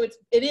ThankView. So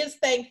it is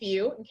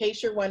ThankView, in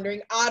case you're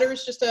wondering. ODDER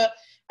is just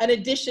an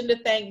addition to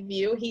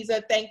ThankView. He's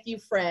a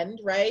ThankView friend,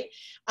 right?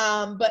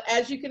 But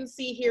as you can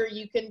see here,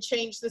 you can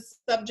change the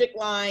subject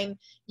line.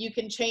 You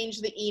can change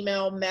the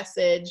email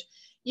message.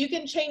 You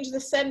can change the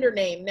sender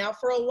name. Now,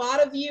 for a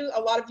lot of you,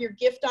 a lot of your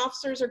gift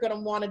officers are going to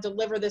want to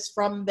deliver this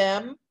from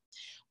them.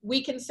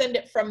 We can send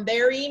it from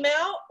their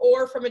email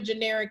or from a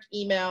generic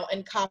email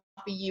and copy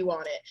you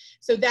on it.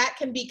 So that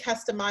can be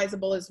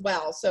customizable as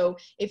well. So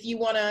if you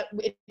want to,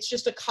 it's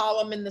just a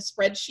column in the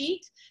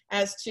spreadsheet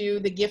as to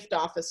the gift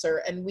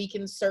officer, and we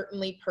can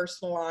certainly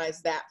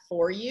personalize that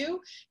for you.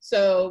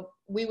 So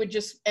we would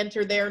just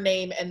enter their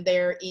name and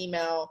their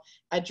email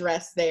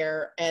address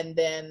there, and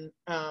then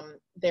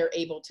they're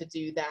able to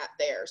do that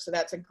there. So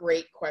that's a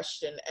great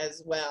question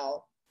as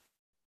well.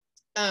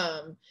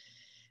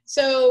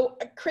 So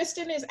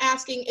Kristen is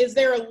asking, is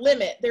there a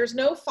limit? There's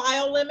no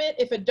file limit.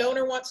 If a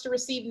donor wants to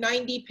receive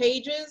 90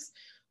 pages,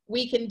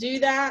 we can do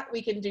that.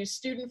 We can do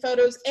student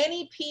photos.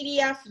 Any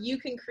PDF you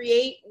can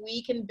create,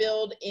 we can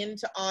build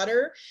into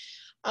ODDER.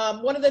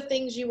 One of the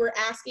things you were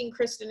asking,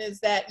 Kristen, is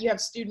that you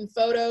have student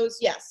photos.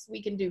 Yes,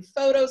 we can do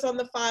photos on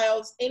the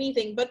files,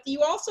 anything, but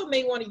you also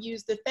may want to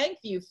use the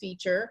ThankView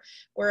feature,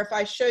 where if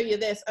I show you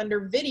this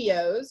under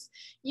videos,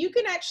 you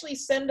can actually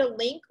send a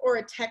link or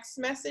a text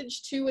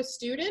message to a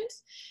student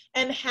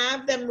and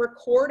have them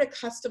record a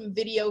custom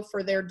video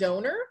for their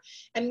donor.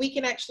 And we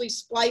can actually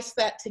splice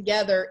that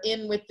together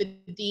in with the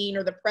dean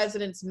or the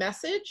president's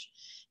message.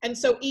 And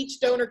so each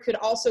donor could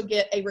also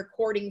get a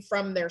recording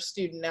from their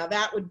student. Now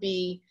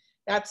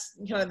that's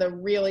kind of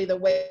really the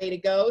way to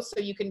go. So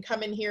you can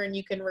come in here and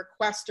you can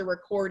request a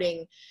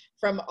recording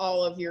from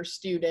all of your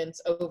students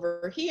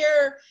over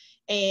here,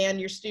 and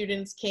your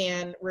students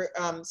can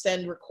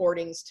send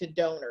recordings to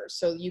donors.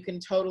 So you can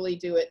totally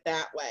do it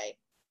that way.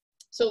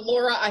 So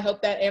Laura, I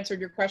hope that answered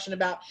your question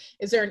about,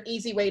 is there an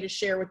easy way to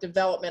share with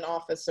development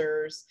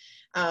officers?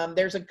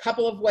 There's a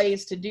couple of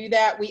ways to do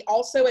that. We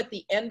also, at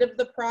the end of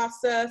the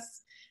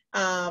process,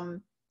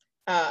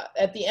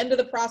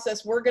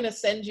 we're going to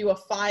send you a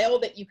file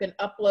that you can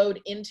upload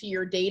into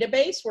your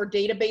database. We're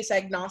database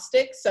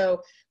agnostic,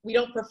 so we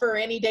don't prefer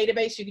any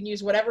database. You can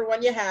use whatever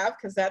one you have,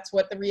 because that's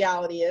what the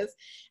reality is.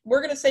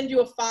 We're going to send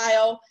you a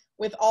file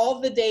with all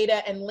the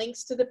data and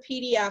links to the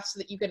PDF so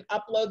that you can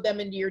upload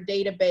them into your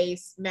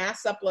database,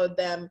 mass upload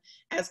them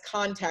as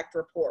contact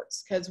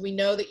reports, because we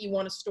know that you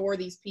want to store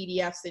these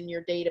PDFs in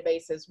your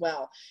database as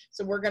well.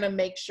 So we're going to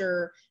make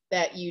sure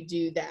that you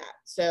do that.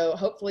 So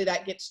hopefully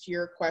that gets to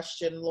your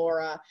question,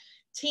 Laura.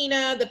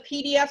 Tina, the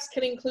PDFs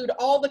can include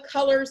all the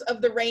colors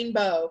of the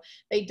rainbow.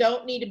 They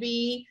don't need to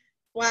be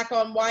black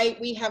on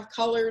white. We have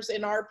colors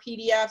in our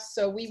PDFs,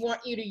 so we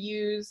want you to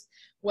use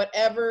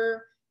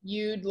whatever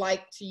you'd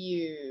like to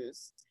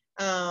use.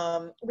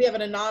 We have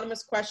an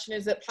anonymous question.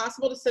 Is it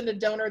possible to send a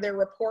donor their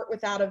report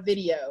without a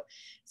video?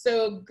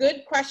 So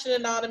good question,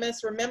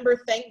 anonymous. Remember,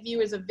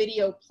 ThankView is a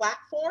video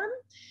platform.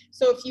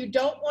 So if you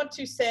don't want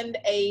to send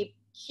a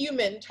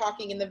human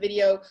talking in the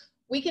video,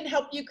 we can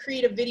help you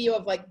create a video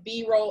of like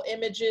B-roll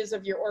images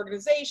of your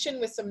organization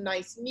with some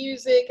nice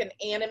music and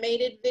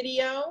animated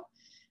video.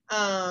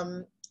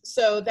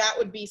 So that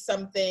would be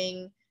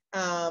something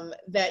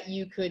that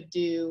you could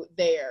do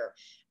there.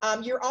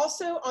 You're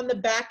also on the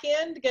back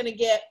end going to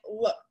get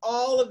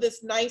all of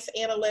this nice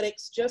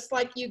analytics just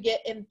like you get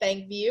in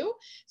ThankView.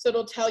 So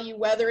it'll tell you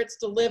whether it's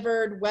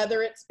delivered,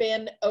 whether it's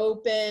been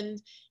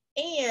opened.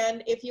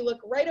 And if you look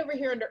right over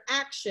here under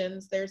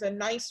actions, there's a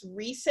nice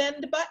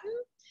resend button.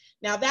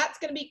 Now that's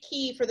going to be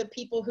key for the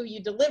people who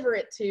you deliver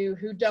it to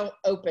who don't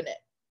open it.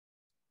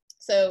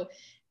 So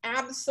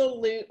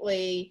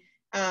absolutely,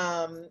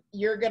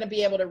 you're going to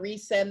be able to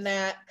resend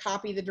that,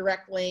 copy the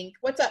direct link.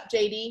 What's up,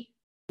 JD?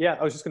 Yeah,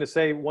 I was just going to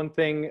say one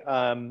thing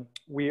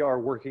we are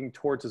working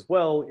towards as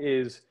well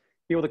is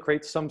be able to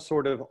create some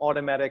sort of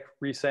automatic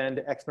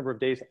resend X number of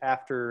days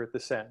after the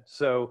send.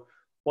 So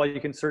while you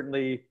can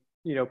certainly,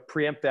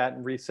 preempt that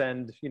and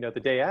resend, the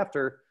day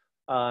after,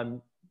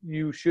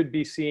 you should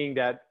be seeing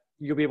that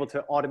you'll be able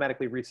to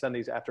automatically resend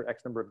these after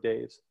X number of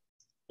days.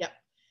 Yep.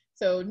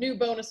 So new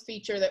bonus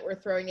feature that we're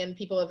throwing in,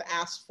 people have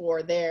asked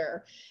for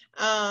there.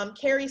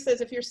 Carrie says,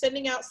 if you're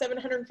sending out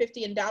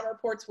 750 endowment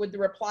reports, would the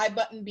reply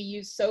button be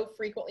used so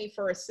frequently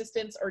for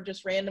assistance or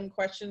just random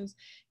questions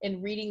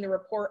in reading the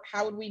report?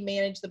 How would we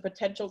manage the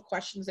potential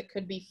questions that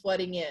could be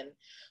flooding in?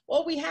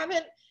 Well, we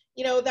haven't,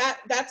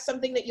 that's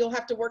something that you'll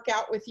have to work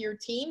out with your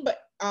team, but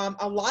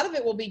a lot of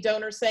it will be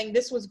donors saying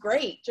this was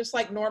great, just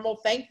like normal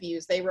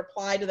ThankViews. They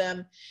reply to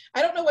them.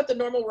 I don't know what the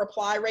normal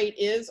reply rate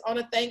is on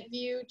a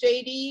ThankView,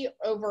 JD,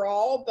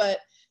 overall, but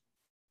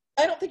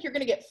I don't think you're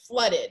going to get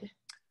flooded.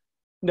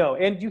 No,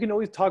 and you can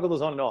always toggle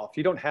those on and off.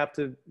 You don't have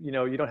to, you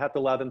don't have to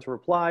allow them to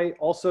reply.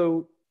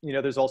 Also,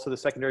 there's also the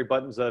secondary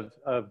buttons of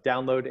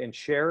download and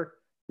share.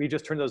 We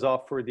just turned those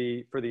off for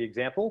the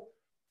example.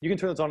 You can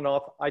turn those on and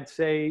off. I'd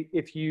say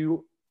if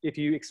you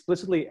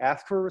explicitly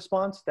ask for a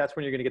response, that's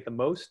when you're going to get the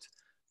most.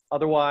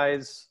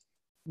 Otherwise,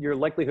 your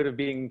likelihood of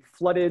being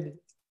flooded,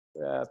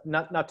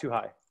 not too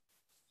high.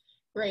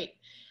 Great.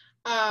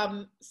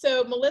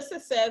 So Melissa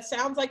says,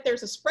 sounds like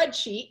there's a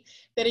spreadsheet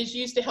that is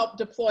used to help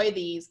deploy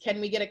these.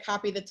 Can we get a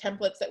copy of the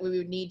templates that we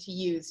would need to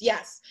use?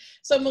 Yes.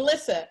 So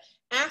Melissa,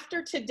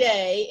 after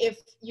today, if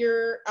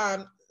you're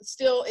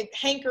still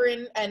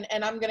hankering, and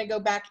I'm going to go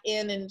back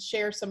in and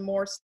share some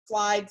more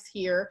slides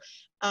here.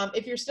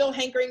 If you're still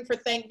hankering for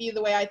ThankView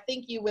the way I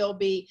think you will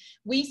be,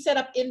 we set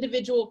up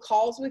individual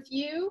calls with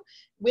you,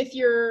 with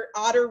your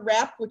ODDER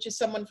rep, which is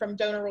someone from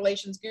Donor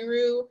Relations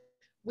Guru.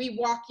 We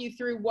walk you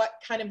through what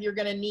kind of you're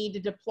going to need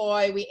to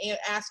deploy. We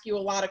ask you a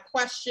lot of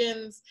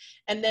questions,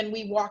 and then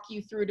we walk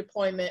you through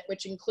deployment,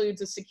 which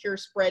includes a secure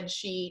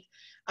spreadsheet.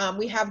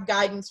 We have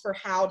guidance for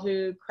how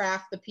to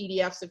craft the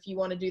PDFs if you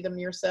want to do them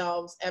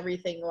yourselves,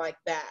 everything like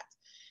that.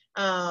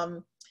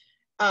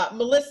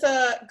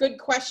 Melissa, good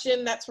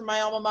question. That's from my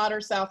alma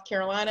mater, South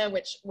Carolina,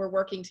 which we're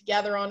working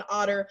together on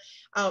ODDER.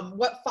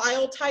 What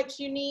file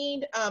types you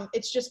need?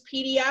 It's just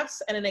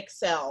PDFs and an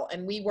Excel,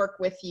 and we work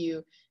with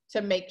you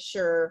to make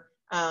sure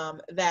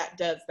that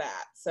does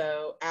that.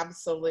 So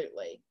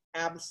absolutely,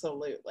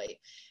 absolutely.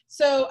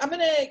 So I'm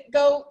going to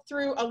go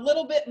through a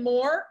little bit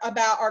more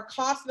about our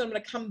costs, and I'm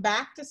going to come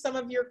back to some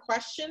of your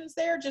questions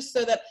there, just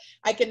so that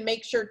I can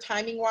make sure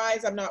timing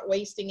wise I'm not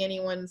wasting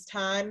anyone's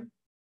time.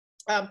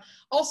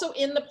 Also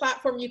in the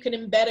platform, you can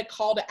embed a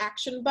call to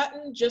action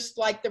button, just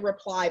like the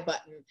reply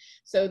button.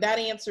 So that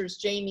answers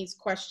Jamie's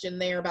question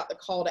there about the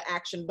call to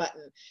action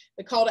button.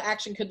 The call to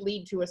action could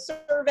lead to a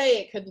survey,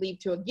 it could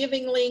lead to a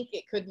giving link,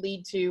 it could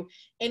lead to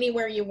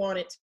anywhere you want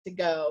it to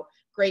go.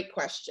 Great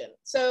question.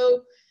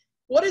 So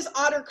what does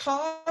ODDER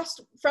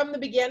cost? From the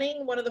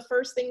beginning, one of the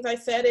first things I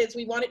said is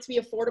we want it to be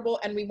affordable,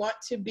 and we want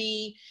to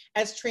be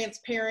as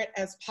transparent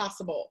as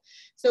possible.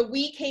 So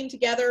we came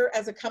together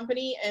as a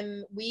company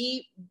and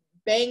we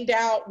banged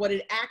out what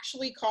it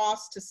actually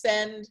costs to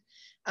send.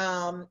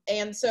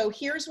 And so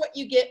here's what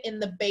you get in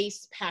the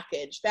base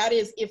package. That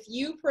is, if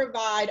you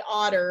provide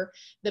ODDER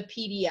the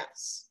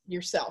PDFs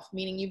yourself,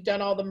 meaning you've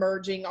done all the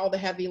merging, all the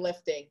heavy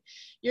lifting,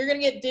 you're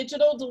going to get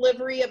digital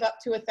delivery of up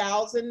to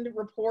 1,000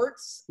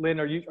 reports. Lynn,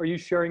 are you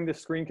sharing the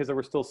screen? Because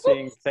we're still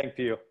seeing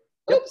ThankView.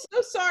 Yep. Oops,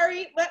 so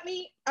sorry. Let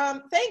me,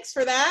 thanks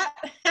for that.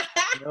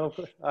 No,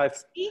 I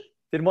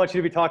didn't want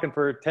you to be talking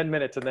for 10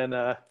 minutes and then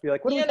be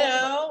like, what are we talking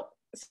about?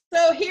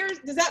 So here's,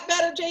 does that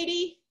better,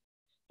 JD?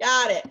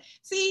 Got it.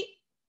 See,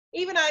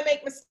 even I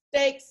make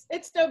mistakes.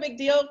 It's no big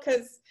deal,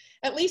 because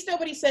at least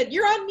nobody said,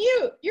 you're on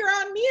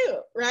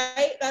mute,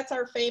 right? That's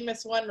our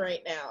famous one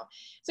right now.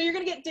 So you're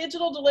going to get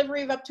digital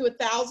delivery of up to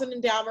 1,000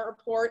 endowment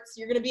reports.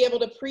 You're going to be able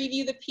to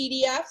preview the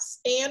PDFs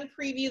and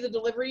preview the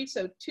delivery.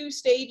 So 2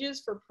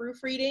 stages for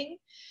proofreading.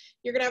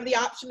 You're going to have the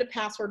option to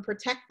password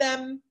protect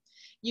them.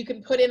 You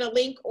can put in a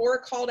link or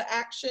a call to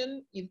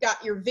action. You've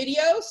got your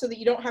video so that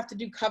you don't have to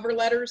do cover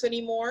letters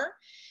anymore.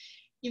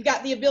 You've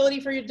got the ability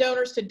for your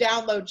donors to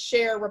download,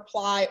 share,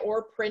 reply,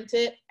 or print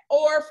it,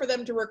 or for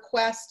them to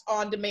request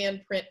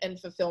on-demand print and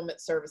fulfillment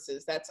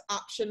services. That's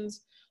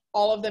options.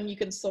 All of them you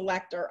can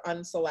select or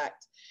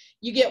unselect.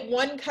 You get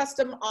 1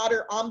 custom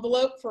ODDER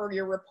envelope for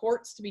your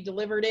reports to be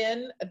delivered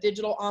in, a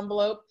digital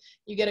envelope.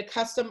 You get a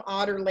custom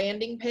ODDER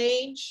landing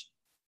page.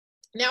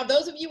 Now,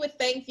 those of you with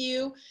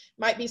ThankView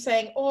might be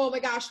saying, oh my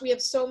gosh, we have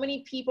so many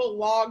people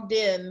logged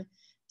in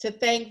to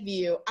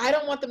ThankView. I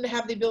don't want them to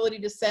have the ability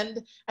to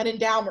send an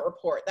endowment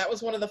report. That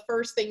was one of the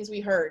first things we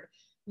heard.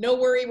 No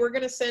worry, we're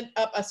going to send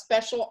up a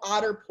special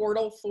ODDER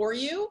portal for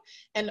you,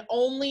 and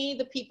only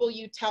the people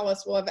you tell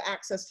us will have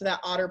access to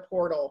that ODDER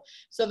portal.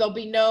 So there'll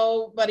be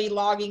nobody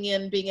logging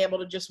in being able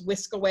to just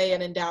whisk away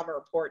an endowment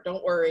report.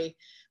 Don't worry,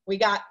 we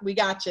got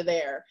you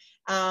there.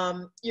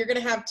 You're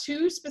going to have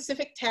 2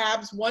 specific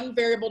tabs, 1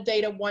 variable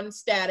data, 1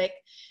 static,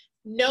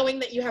 knowing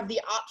that you have the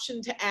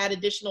option to add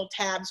additional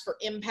tabs for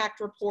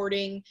impact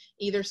reporting,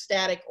 either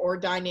static or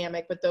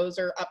dynamic, but those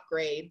are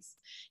upgrades.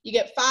 You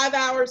get 5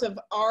 hours of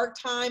our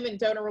time in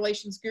Donor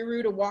Relations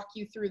Guru to walk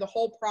you through the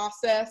whole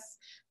process.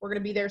 We're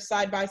going to be there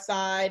side by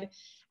side.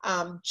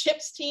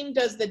 Chip's team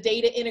does the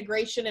data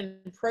integration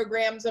and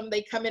programs them.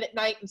 They come in at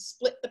night and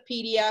split the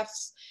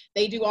PDFs.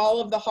 They do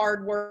all of the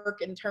hard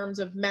work in terms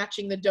of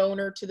matching the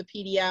donor to the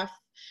PDF.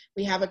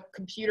 We have a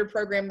computer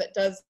program that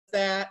does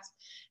that.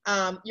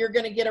 You're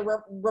going to get a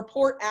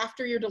report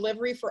after your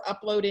delivery for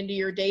upload into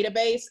your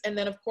database. And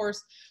then, of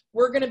course,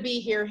 we're going to be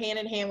here hand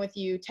in hand with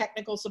you,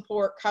 technical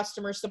support,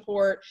 customer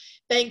support.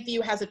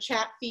 ThankView has a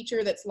chat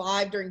feature that's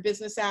live during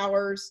business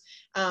hours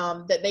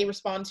that they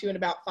respond to in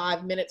about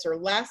 5 minutes or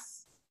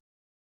less.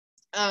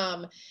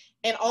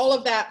 And all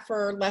of that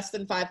for less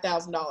than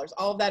 $5,000.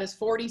 All of that is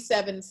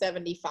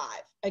 $47.75.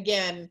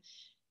 Again,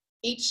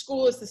 each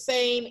school is the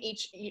same,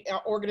 each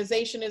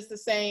organization is the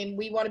same.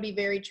 We want to be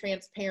very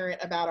transparent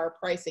about our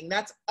pricing.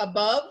 That's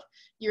above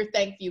your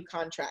ThankView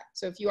contract.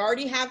 So if you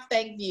already have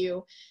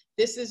ThankView,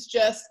 this is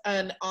just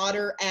an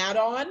ODDER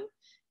add-on.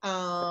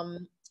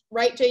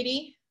 Right,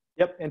 JD?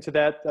 Yep, and to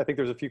that, I think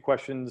there's a few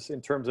questions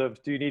in terms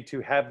of, do you need to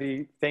have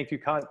the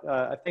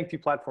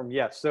ThankView platform?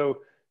 Yes. So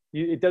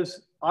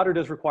ODDER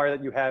does require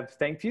that you have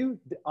ThankView.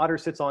 ODDER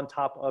sits on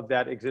top of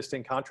that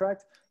existing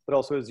contract, but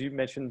also, as you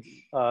mentioned,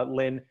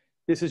 Lynn,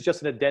 this is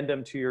just an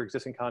addendum to your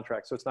existing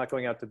contract. So it's not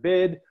going out to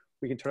bid.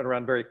 We can turn it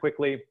around very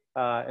quickly,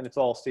 and it's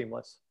all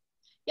seamless.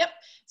 Yep,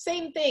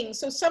 same thing.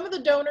 So some of the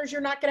donors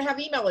you're not going to have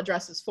email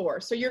addresses for.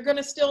 So you're going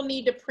to still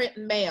need to print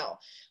and mail.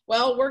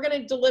 Well, we're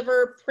going to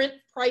deliver print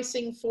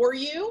pricing for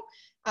you.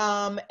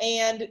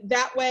 And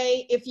that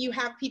way, if you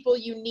have people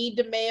you need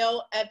to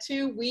mail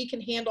to, we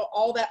can handle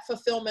all that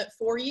fulfillment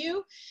for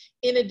you.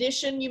 In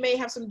addition, you may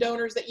have some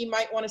donors that you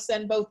might want to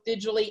send both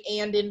digitally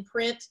and in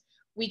print.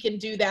 We can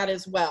do that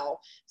as well.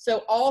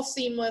 So all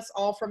seamless,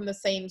 all from the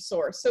same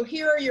source. So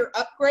here are your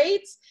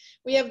upgrades.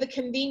 We have the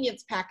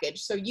convenience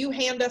package. So you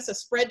hand us a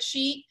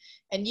spreadsheet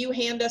and you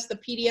hand us the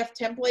PDF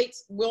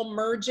templates. We'll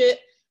merge it.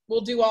 We'll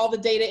do all the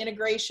data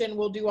integration.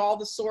 We'll do all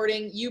the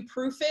sorting. You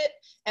proof it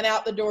and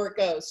out the door it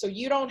goes. So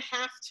you don't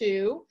have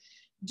to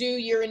do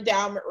your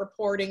endowment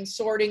reporting,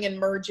 sorting and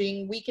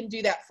merging. We can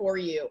do that for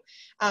you.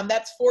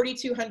 That's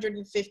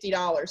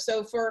 $4,250.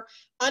 So for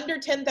under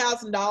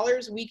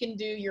 $10,000, we can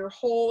do your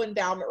whole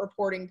endowment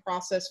reporting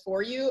process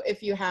for you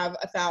if you have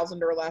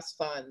 1,000 or less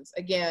funds.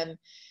 Again,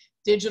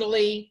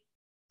 digitally,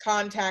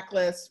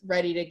 contactless,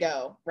 ready to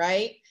go,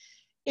 right?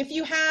 If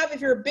you're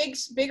a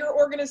bigger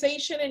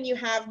organization and you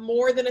have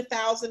more than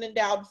 1,000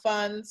 endowed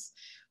funds,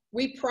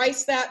 we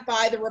price that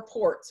by the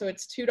report. So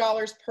it's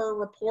 $2 per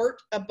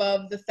report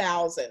above the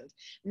 1,000,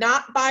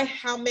 not by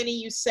how many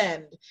you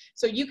send.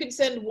 So you can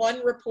send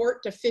one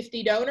report to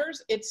 50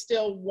 donors. It's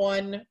still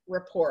one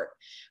report.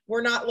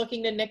 We're not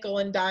looking to nickel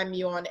and dime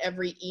you on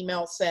every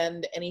email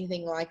send,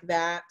 anything like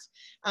that.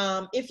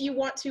 If you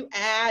want to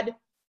add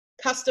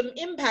custom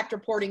impact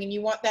reporting and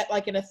you want that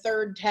like in a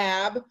third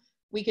tab,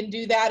 we can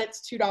do that.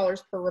 It's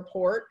 $2 per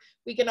report.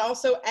 We can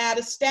also add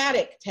a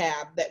static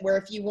tab where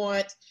if you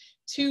want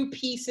 2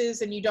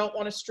 pieces and you don't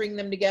want to string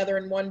them together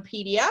in one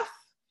PDF,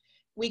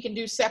 we can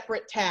do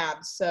separate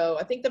tabs. So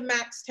I think the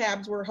max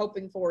tabs we're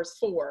hoping for is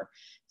 4.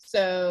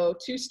 So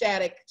 2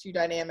 static, 2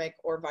 dynamic,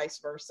 or vice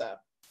versa.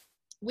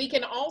 We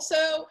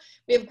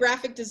have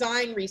graphic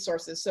design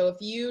resources. So if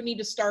you need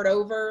to start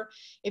over,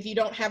 if you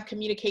don't have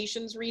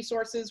communications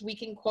resources, we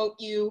can quote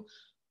you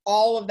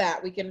all of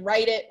that. We can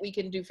write it, we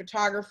can do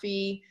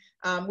photography.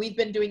 We've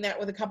been doing that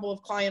with a couple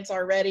of clients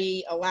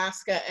already,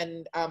 Alaska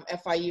and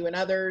FIU and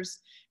others,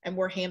 and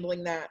we're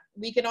handling that.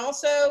 We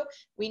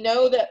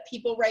know that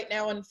people right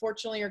now,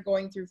 unfortunately, are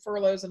going through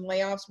furloughs and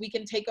layoffs. We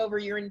can take over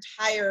your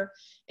entire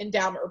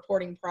endowment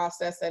reporting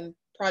process and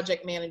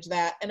project manage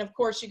that. And of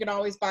course, you can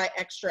always buy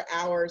extra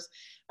hours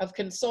of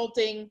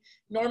consulting.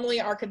 Normally,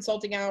 our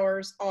consulting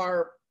hours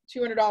are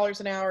 $200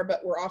 an hour,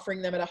 but we're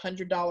offering them at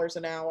 $100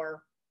 an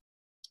hour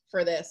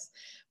for this.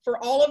 For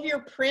all of your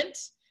print,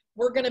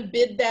 we're going to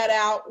bid that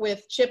out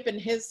with Chip and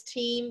his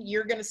team.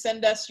 You're going to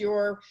send us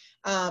your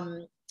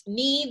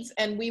needs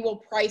and we will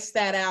price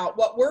that out.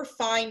 What we're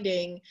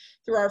finding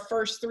through our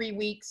first 3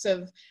 weeks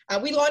of,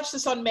 we launched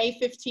this on May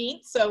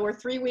 15th, so we're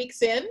 3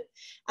 weeks in.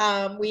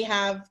 We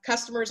have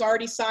customers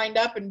already signed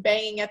up and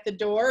banging at the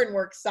door and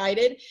we're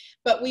excited.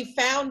 But we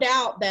found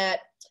out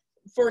that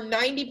for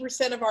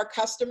 90% of our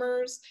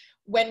customers,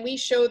 when we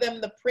show them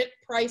the print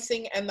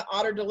pricing and the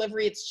auto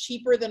delivery, it's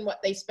cheaper than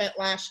what they spent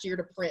last year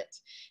to print.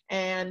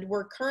 And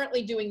we're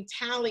currently doing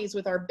tallies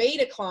with our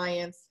beta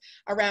clients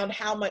around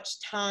how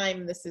much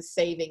time this is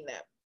saving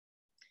them.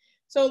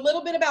 So a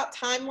little bit about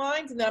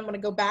timelines, and then I'm going to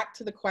go back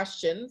to the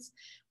questions.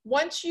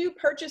 Once you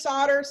purchase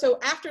ODDER, so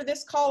after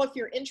this call, if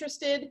you're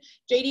interested,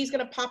 JD is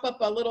going to pop up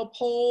a little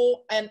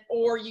poll,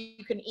 or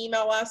you can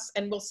email us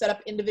and we'll set up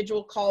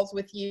individual calls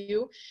with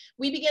you.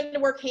 We begin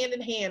to work hand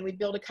in hand. We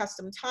build a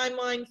custom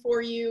timeline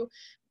for you,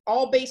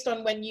 all based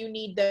on when you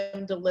need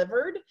them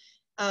delivered.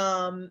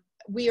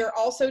 We are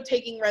also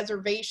taking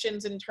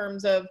reservations in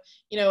terms of,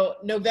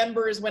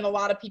 November is when a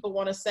lot of people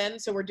want to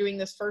send. So we're doing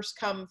this first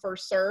come,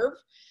 first serve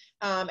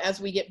as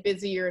we get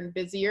busier and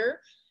busier.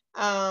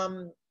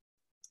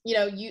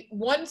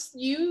 Once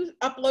you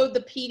upload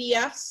the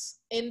PDFs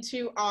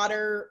into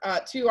ODDER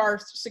to our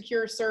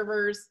secure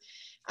servers,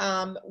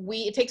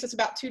 it takes us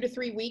about 2 to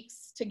 3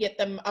 weeks to get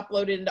them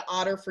uploaded into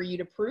ODDER for you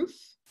to proof,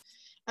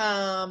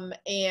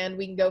 and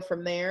we can go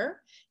from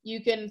there.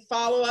 You can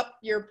follow up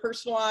your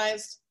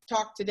personalized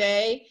talk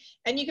today,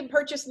 and you can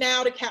purchase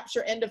now to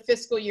capture end of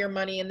fiscal year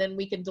money, and then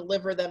we can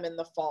deliver them in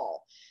the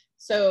fall.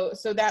 So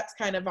that's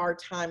kind of our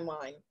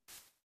timeline.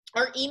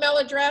 Our email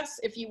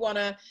address, if you want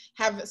to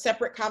have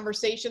separate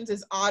conversations,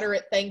 is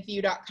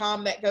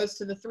odder@thankview.com. That goes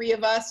to the 3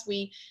 of us.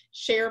 We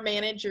share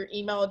manage your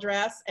email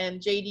address,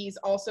 and JD's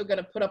also going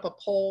to put up a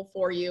poll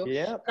for you.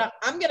 Yeah.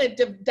 I'm going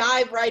to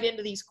dive right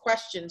into these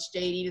questions,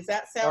 JD. Does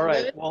that sound good? All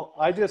right. Well,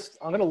 I'm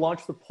going to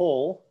launch the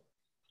poll.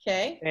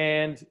 Okay.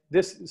 And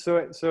this,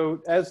 so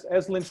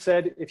as Lynn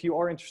said, if you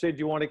are interested,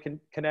 you want to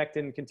connect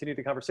and continue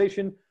the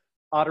conversation,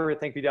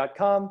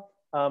 odder@thankview.com.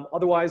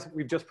 Otherwise,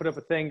 we've just put up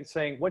a thing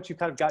saying, once you've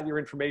kind of got your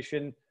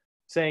information,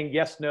 saying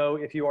yes, no,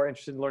 if you are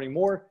interested in learning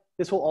more.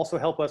 This will also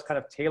help us kind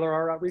of tailor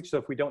our outreach. So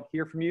if we don't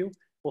hear from you,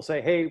 we'll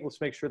say, hey,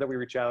 let's make sure that we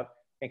reach out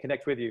and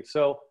connect with you.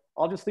 So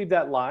I'll just leave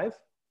that live.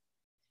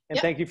 And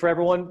Yep. thank you for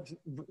everyone,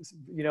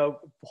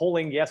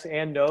 polling yes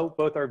and no.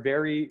 Both are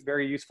very,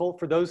 very useful.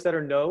 For those that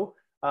are no,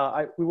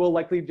 we will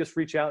likely just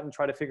reach out and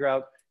try to figure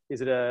out,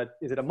 is it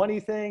a money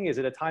thing? Is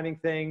it a timing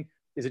thing?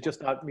 Is it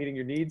just not meeting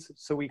your needs?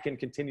 So we can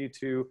continue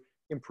to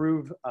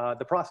improve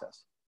the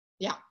process.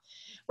 Yeah.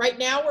 Right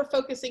now we're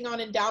focusing on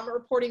endowment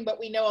reporting, but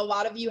we know a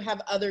lot of you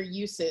have other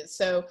uses.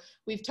 So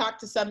we've talked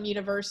to some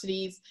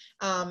universities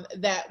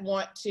that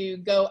want to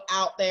go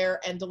out there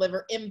and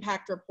deliver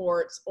impact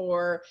reports,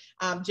 or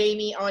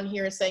Jamie on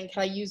here is saying,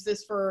 can I use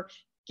this for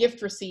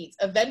gift receipts?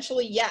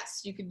 Eventually,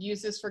 yes, you could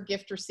use this for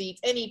gift receipts,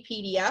 any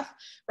PDF.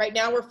 Right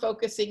now we're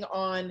focusing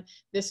on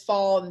this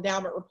fall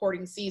endowment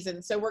reporting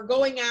season. So we're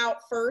going out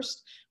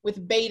first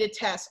with beta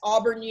tests.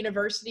 Auburn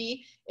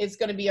University is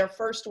going to be our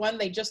first one.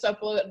 They just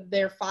uploaded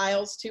their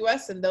files to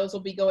us, and those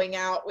will be going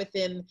out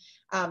within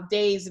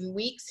days and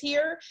weeks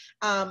here.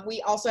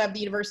 We also have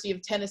the University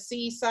of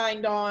Tennessee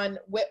signed on,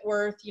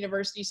 Whitworth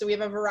University. So we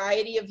have a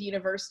variety of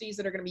universities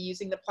that are going to be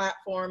using the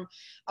platform.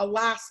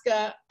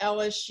 Alaska,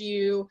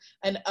 LSU,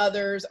 and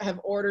others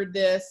have ordered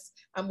this.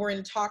 We're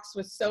in talks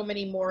with so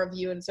many more of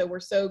you, and so we're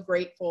so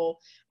grateful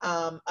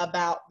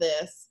about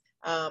this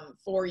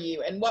for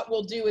you. And what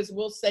we'll do is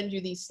we'll send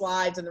you these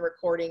slides and the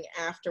recording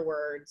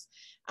afterwards.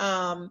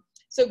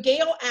 So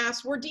Gail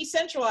asks, we're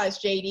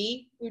decentralized,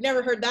 JD. We've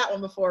never heard that one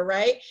before,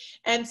 right?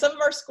 And some of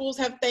our schools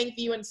have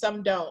ThankView and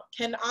some don't.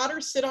 Can ODDER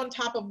sit on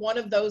top of one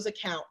of those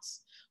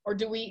accounts? Or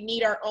do we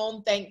need our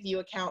own ThankView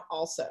account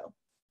also?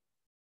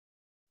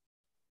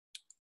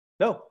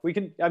 No, we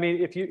can. I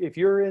mean, if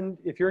you're in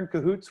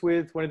cahoots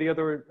with one of the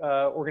other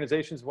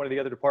organizations, one of the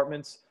other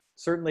departments,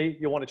 certainly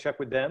you'll want to check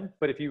with them.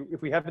 But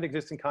if we have an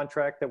existing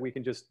contract that we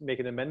can just make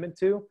an amendment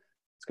to,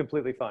 it's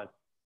completely fine.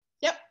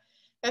 Yep,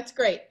 that's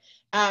great.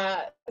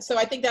 So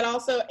I think that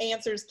also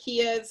answers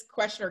Kia's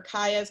question, or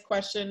Kaya's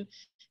question.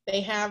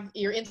 They have,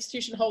 your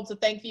institution holds a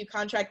ThankView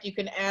contract. You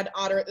can add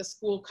ODDER at the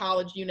school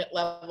college unit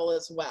level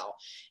as well.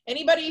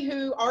 Anybody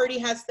who already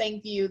has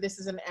ThankView, this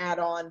is an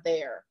add-on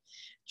there.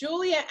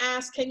 Julia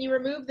asks, can you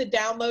remove the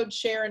download,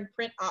 share, and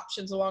print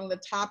options along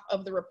the top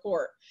of the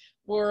report?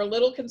 We're a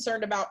little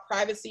concerned about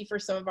privacy for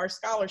some of our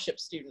scholarship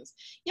students.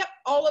 Yep,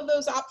 all of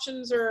those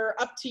options are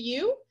up to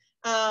you,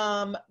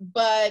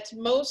 but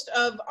most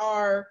of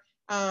our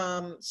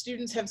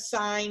students have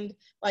signed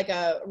like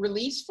a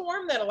release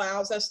form that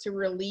allows us to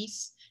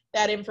release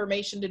that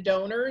information to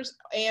donors,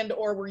 and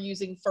or we're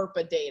using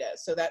FERPA data.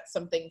 So that's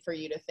something for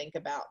you to think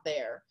about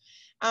there.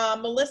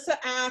 Melissa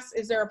asks,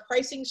 is there a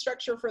pricing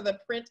structure for the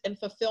print and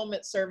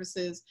fulfillment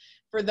services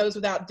for those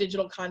without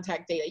digital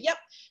contact data? Yep.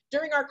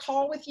 During our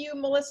call with you,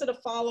 Melissa, to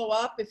follow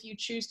up, if you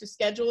choose to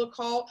schedule a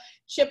call,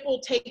 Chip will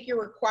take your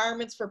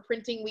requirements for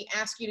printing. We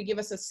ask you to give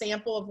us a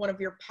sample of one of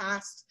your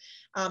past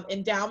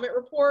endowment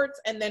reports,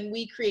 and then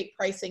we create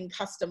pricing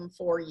custom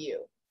for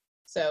you.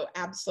 So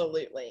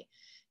absolutely.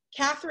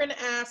 Catherine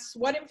asks,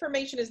 what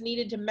information is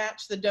needed to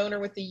match the donor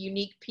with the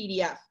unique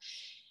PDF?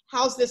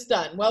 How's this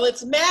done? Well,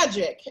 it's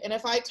magic. And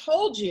if I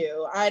told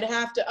you, I'd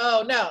have to,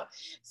 oh no.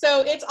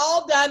 So it's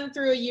all done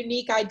through a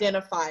unique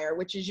identifier,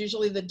 which is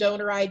usually the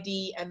donor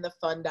ID and the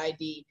fund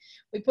ID.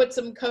 We put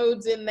some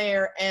codes in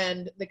there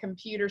and the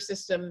computer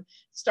system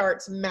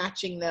starts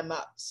matching them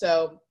up.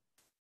 So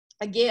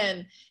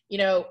again, you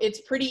know,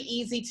 it's pretty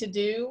easy to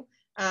do.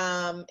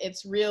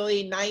 It's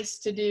really nice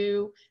to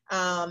do,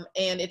 and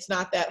it's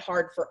not that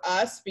hard for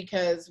us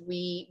because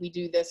we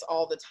do this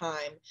all the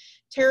time.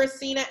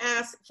 Teresina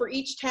asks, for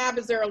each tab,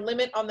 is there a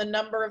limit on the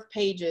number of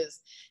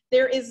pages?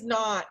 There is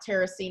not,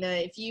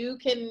 Teresina. If you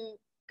can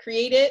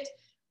create it,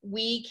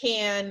 we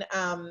can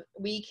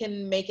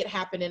make it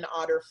happen in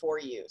ODDER for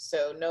you,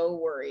 so no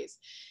worries.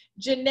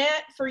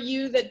 Jeanette, for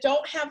you that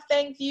don't have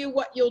ThankView,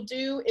 what you'll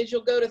do is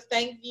you'll go to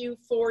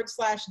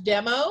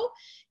ThankView/demo,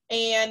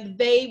 and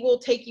they will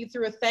take you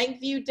through a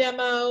ThankView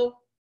demo,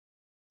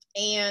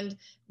 and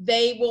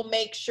they will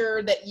make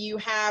sure that you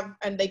have,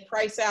 and they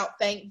price out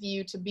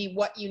ThankView to be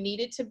what you need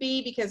it to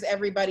be because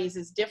everybody's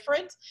is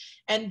different,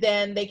 and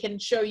then they can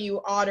show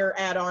you ODDER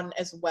add-on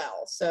as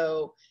well.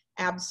 So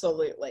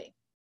absolutely.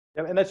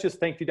 Yeah, and that's just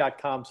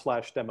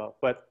thankview.com/demo,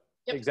 but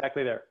yep.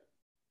 Exactly there.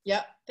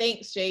 Yep,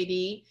 thanks,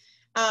 JD.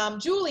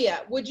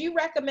 Julia, would you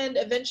recommend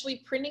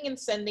eventually printing and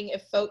sending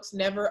if folks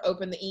never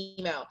open the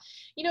email?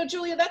 You know,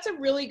 Julia, that's a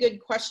really good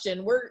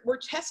question. We're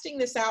testing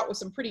this out with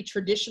some pretty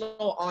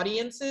traditional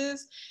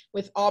audiences,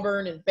 with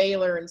Auburn and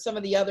Baylor and some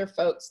of the other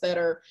folks that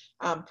are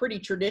pretty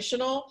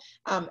traditional,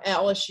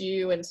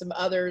 LSU and some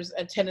others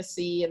at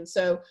Tennessee. And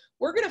so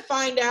we're going to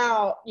find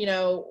out, you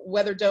know,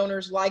 whether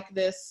donors like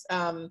this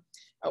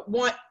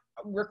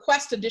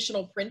request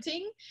additional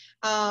printing,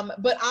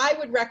 but I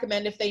would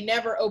recommend, if they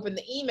never open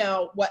the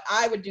email, what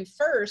I would do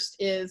first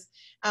is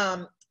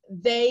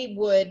they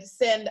would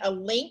send a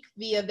link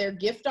via their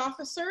gift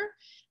officer,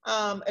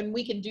 and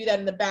we can do that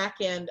in the back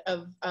end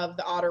of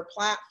the ODDER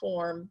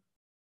platform.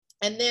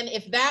 And then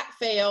if that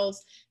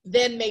fails,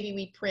 then maybe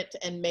we print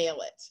and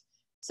mail it.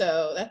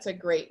 So that's a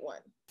great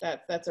one.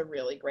 That's a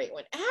really great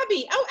one.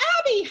 Abby, oh,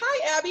 Abby,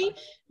 hi, Abby.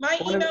 My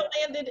email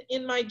landed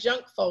in my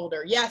junk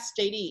folder. Yes,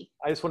 JD.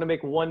 I just want to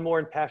make one more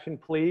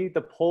impassioned plea.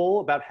 The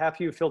poll, about half of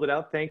you filled it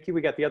out. Thank you.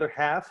 We got the other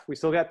half. We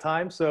still got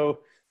time. So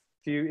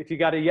if you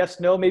got a yes,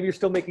 no, maybe you're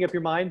still making up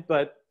your mind,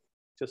 but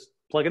just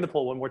plug in the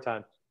poll one more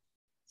time.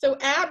 So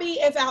Abby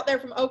is out there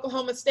from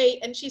Oklahoma State,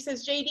 and she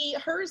says,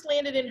 JD, hers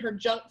landed in her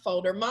junk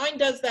folder. Mine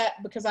does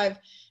that because I've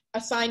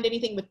assigned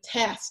anything with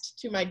test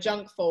to my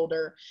junk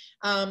folder.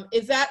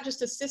 Is that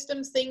just a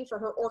systems thing for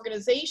her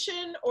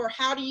organization, or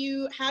how do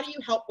you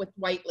help with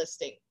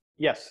whitelisting?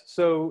 Yes.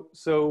 So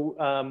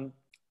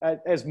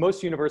as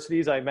most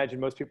universities, I imagine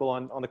most people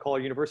on the call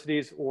are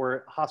universities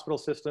or hospital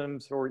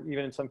systems, or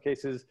even in some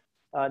cases,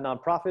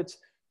 nonprofits.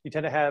 You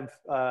tend to have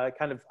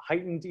kind of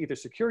heightened either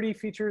security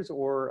features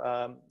or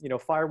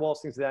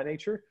firewalls, things of that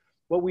nature.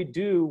 What we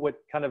do, what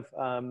kind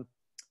of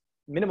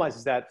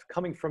minimizes that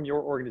coming from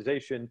your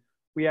organization,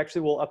 we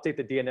actually will update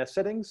the DNS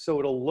settings so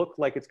it'll look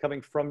like it's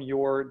coming from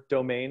your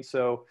domain.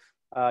 So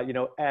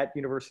at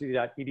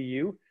university.edu,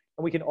 and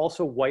we can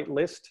also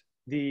whitelist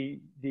the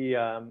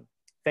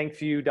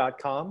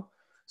thankview.com.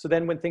 So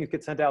then when things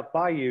get sent out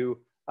by you,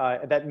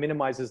 that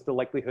minimizes the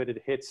likelihood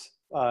it hits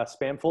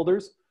spam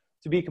folders.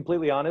 To be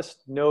completely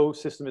honest, no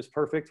system is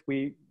perfect.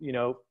 We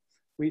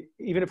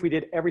even if we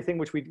did everything,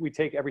 which we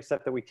take every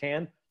step that we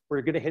can,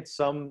 we're going to hit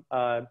some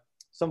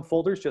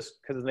folders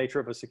just because of the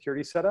nature of a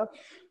security setup.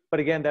 But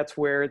again, that's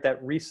where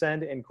that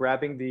resend and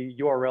grabbing the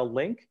URL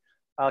link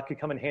could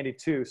come in handy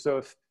too.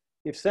 So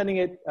if sending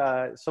it,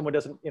 someone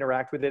doesn't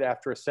interact with it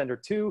after a send or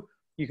two,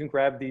 you can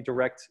grab the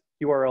direct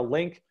URL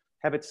link,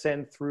 have it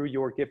send through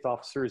your gift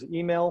officer's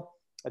email,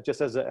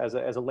 just as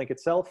a link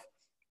itself.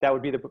 That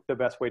would be the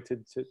best way to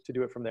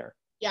do it from there.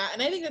 Yeah,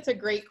 and I think that's a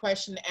great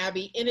question,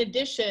 Abby. In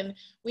addition,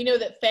 we know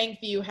that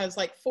ThankView has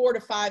like 4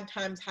 to 5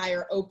 times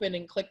higher open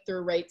and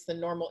click-through rates than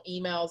normal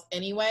emails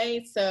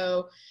anyway.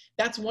 So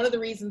that's one of the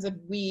reasons that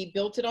we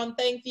built it on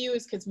ThankView,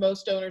 is because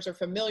most owners are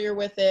familiar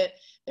with it.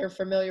 They're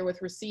familiar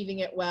with receiving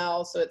it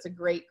well. So it's a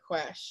great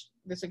question.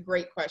 That's a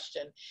great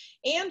question.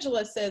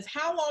 Angela says,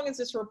 how long is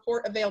this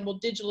report available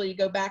digitally to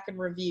go back and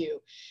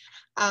review?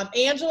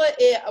 Angela,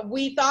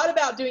 we thought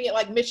about doing it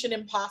like Mission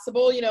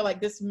Impossible,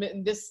 like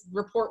this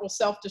report will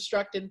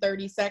self-destruct in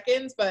 30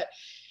 seconds, but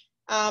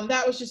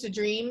that was just a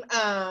dream.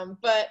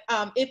 But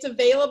it's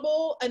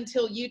available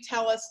until you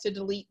tell us to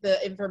delete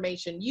the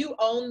information. You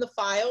own the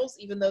files,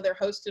 even though they're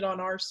hosted on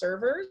our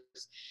servers.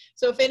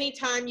 So if any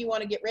time you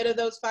want to get rid of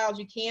those files,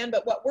 you can.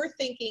 But what we're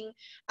thinking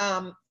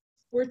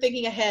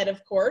ahead,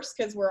 of course,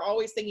 because we're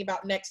always thinking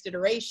about next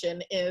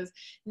iteration, is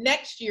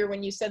next year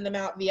when you send them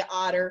out via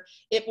ODDER,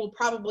 it will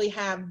probably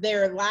have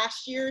their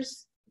last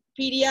year's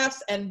PDFs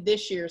and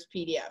this year's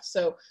PDFs.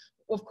 So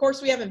of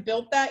course we haven't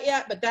built that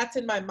yet, but that's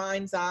in my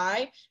mind's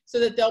eye, so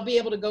that they'll be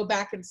able to go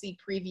back and see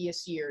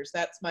previous years.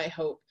 That's my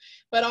hope.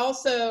 But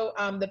also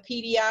the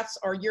PDFs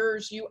are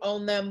yours, you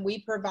own them. We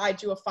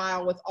provide you a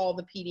file with all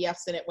the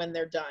PDFs in it when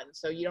they're done.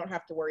 So you don't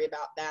have to worry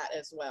about that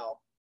as well.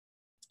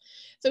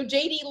 So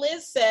JD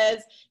Liz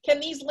says, can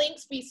these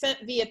links be sent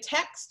via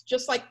text,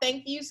 just like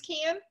ThankViews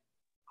can?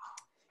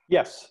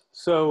 Yes.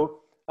 So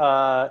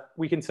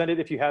we can send it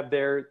if you have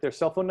their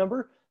cell phone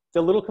number.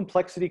 The little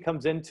complexity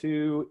comes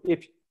into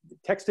if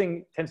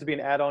texting tends to be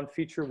an add-on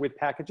feature with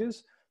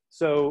packages.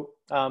 So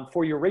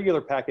for your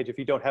regular package, if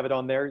you don't have it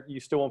on there, you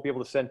still won't be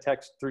able to send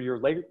text through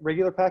your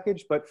regular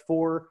package. But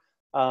for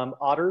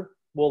ODDER,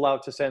 we'll allow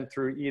it to send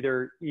through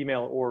either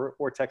email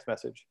or text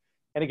message.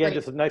 And again,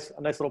 just a nice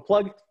little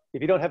plug.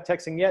 If you don't have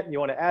texting yet and you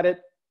want to add it,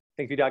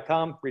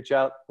 thankview.com, reach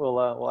out.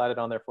 We'll add it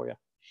on there for you.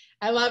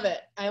 I love it.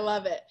 I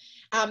love it.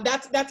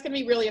 That's going to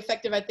be really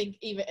effective, I think,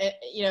 even,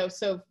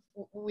 so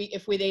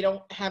if they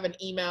don't have an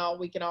email,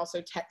 we can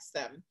also text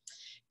them.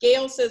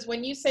 Gail says,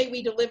 when you say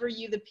we deliver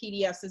you the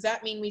PDFs, does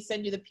that mean we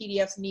send you the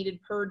PDFs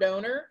needed per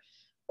donor,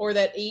 or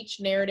that each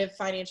narrative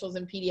financials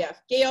in PDF?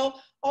 Gail,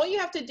 all you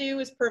have to do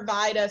is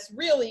provide us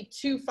really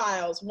 2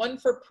 files, one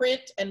for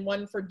print and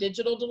one for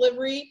digital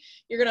delivery.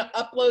 You're going to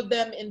upload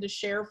them into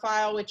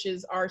ShareFile, which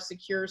is our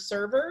secure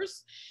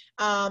servers.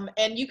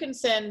 And you can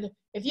send,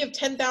 if you have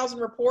 10,000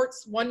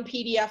 reports, 1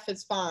 PDF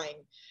is fine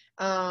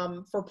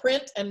for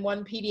print and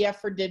 1 PDF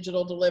for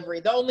digital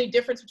delivery. The only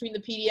difference between the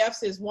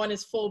PDFs is one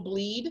is full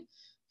bleed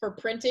for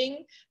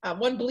printing.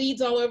 One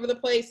bleeds all over the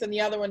place and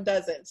the other one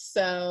doesn't.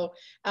 So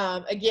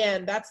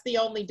again, that's the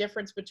only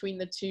difference between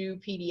the 2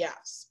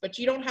 PDFs, but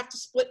you don't have to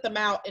split them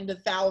out into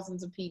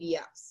thousands of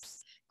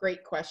PDFs.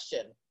 Great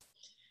question.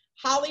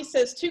 Holly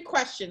says, 2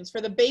 questions.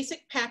 For the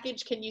basic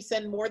package, can you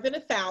send more than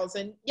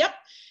 1,000? Yep.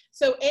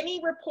 So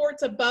any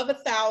reports above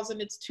 1,000,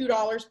 it's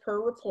 $2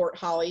 per report,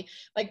 Holly.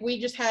 Like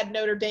we just had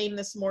Notre Dame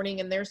this morning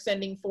and they're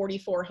sending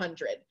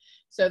 4,400.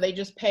 So they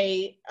just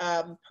pay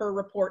per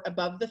report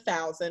above the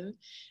 1,000.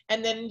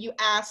 And then you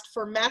asked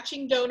for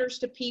matching donors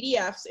to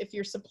PDFs. If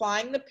you're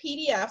supplying the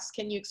PDFs,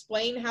 can you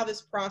explain how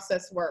this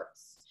process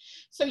works?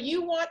 So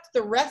you want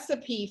the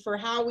recipe for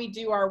how we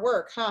do our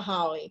work, huh,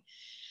 Holly?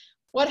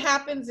 What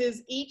happens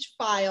is each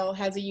file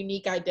has a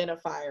unique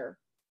identifier.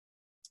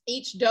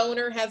 Each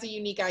donor has a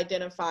unique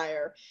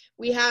identifier.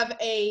 We have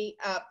a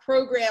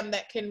program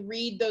that can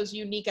read those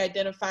unique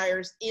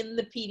identifiers in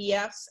the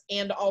PDFs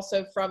and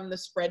also from the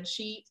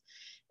spreadsheet.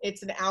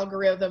 It's an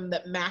algorithm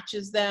that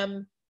matches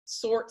them,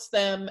 sorts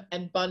them,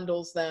 and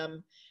bundles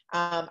them.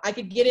 I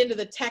could get into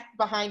the tech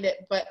behind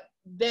it, but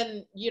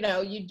then, you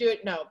know, you do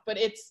it, no, but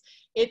it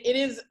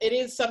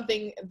is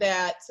something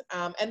that,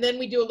 and then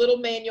we do a little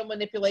manual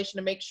manipulation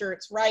to make sure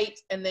it's right,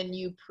 and then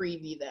you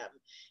preview them.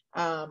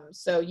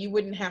 So you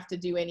wouldn't have to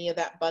do any of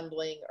that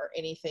bundling or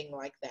anything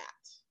like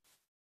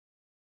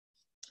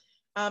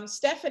that.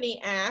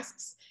 Stephanie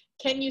asks,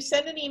 can you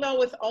send an email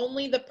with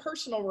only the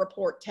personal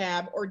report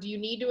tab, or do you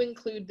need to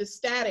include the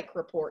static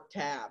report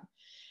tab?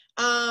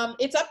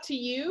 It's up to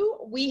you.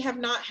 We have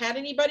not had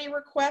anybody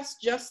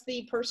request just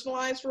the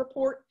personalized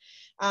report.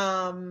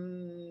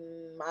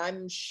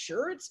 I'm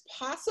sure it's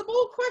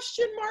possible,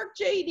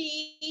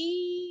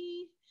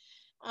 JD,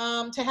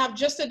 to have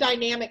just a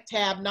dynamic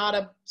tab, not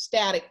a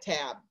static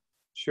tab.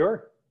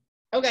 Sure.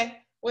 Okay,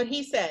 what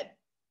he said.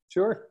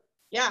 Sure.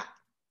 Yeah.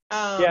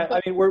 Yeah,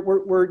 I mean,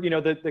 we're you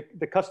know,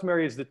 the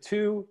customary is the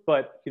 2,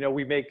 but you know,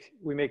 we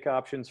make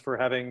options for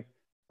having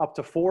up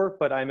to 4,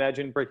 but I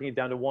imagine breaking it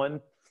down to 1,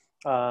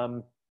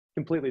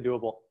 completely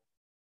doable.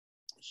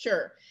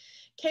 Sure.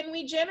 Can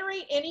we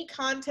generate any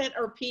content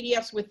or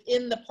PDFs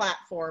within the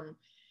platform?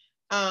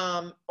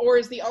 Or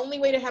is the only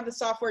way to have the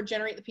software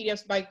generate the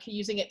PDFs by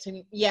using it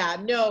to, yeah,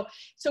 no.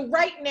 So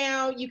right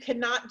now you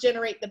cannot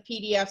generate the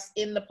PDFs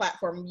in the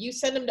platform. You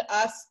send them to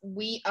us,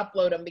 we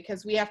upload them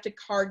because we have to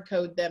card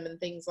code them and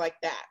things like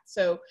that.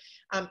 So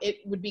it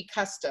would be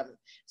custom.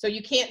 So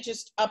you can't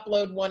just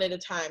upload one at a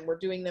time. We're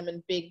doing them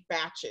in big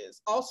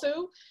batches.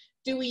 Also,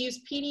 do we use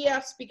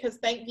PDFs because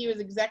ThankView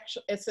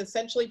is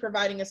essentially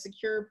providing a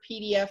secure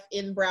PDF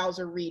in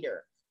browser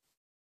reader?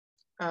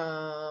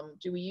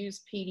 Do we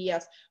use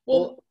PDFs?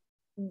 Well,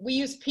 we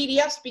use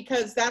PDFs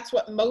because that's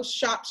what most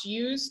shops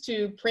use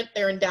to print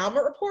their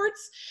endowment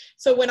reports.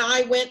 So when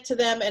I went to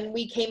them and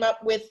we came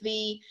up with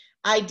the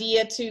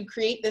idea to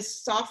create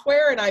this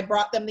software and I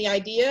brought them the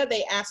idea,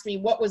 they asked me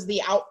what was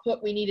the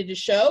output we needed to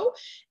show.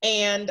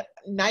 And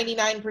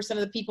 99% of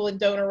the people in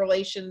donor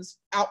relations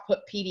output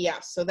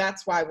PDFs. So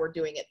that's why we're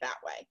doing it that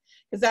way,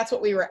 because that's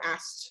what we were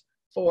asked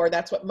for.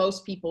 That's what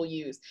most people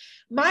use.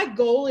 My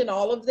goal in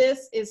all of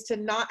this is to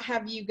not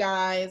have you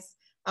guys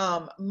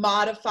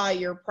modify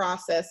your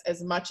process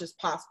as much as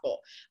possible.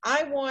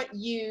 I want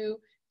you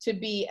to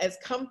be as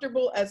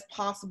comfortable as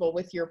possible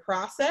with your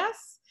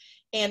process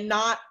and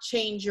not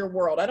change your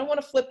world. I don't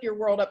want to flip your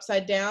world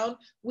upside down.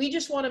 We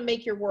just want to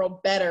make your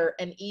world better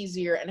and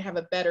easier and have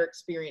a better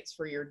experience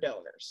for your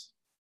donors.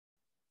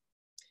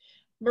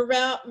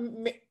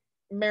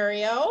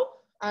 Marielle,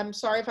 I'm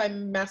sorry if I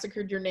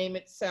massacred your name.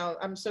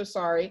 I'm so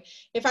sorry.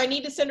 If I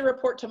need to send a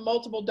report to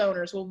multiple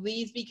donors, will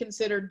these be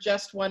considered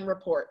just one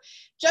report?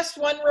 Just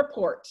one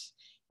report.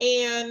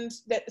 And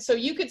so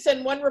you could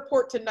send one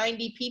report to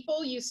 90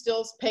 people, you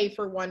still pay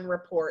for one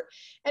report.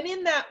 And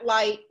in that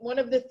light, one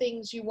of the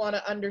things you want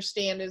to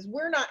understand is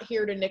we're not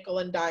here to nickel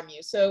and dime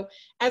you. So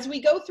as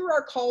we go through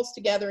our calls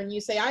together and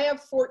you say, I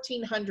have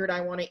 1,400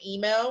 I want to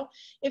email,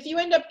 if you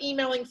end up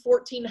emailing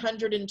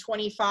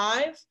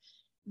 1,425,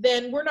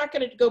 then we're not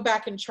going to go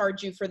back and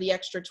charge you for the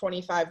extra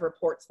 25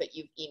 reports that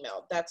you've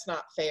emailed. That's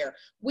not fair.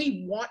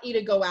 We want you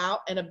to go out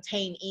and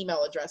obtain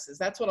email addresses.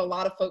 That's what a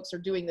lot of folks are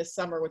doing this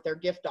summer with their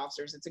gift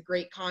officers. It's a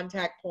great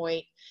contact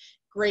point,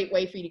 great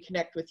way for you to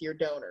connect with your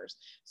donors.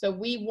 So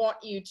we want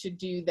you to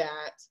do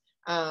that.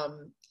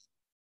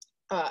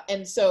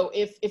 And so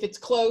if it's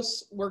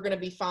close, we're going to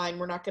be fine.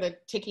 We're not going to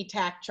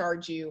ticky-tack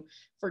charge you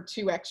for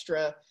 2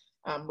 extra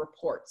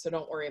reports. So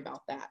don't worry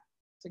about that.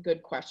 It's a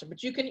good question,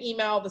 but you can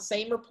email the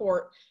same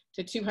report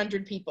to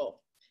 200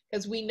 people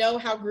because we know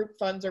how group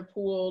funds are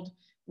pooled.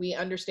 We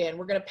understand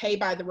we're going to pay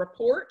by the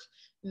report,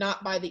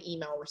 not by the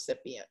email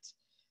recipient.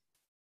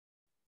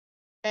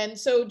 And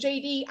so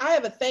JD, I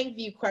have a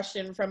ThankView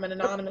question from an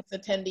anonymous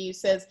attendee who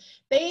says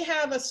they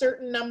have a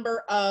certain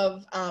number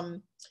of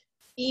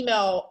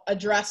email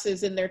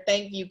addresses in their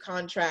ThankView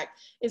contract.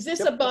 Is this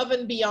above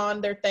and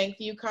beyond their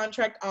ThankView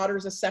contract?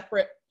 ODDER's a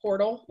separate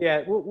portal?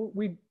 Yeah,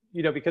 we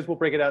you know, because we'll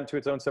break it out into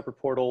its own separate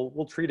portal,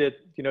 we'll treat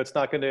it, you know, it's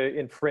not going to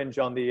infringe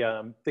on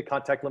the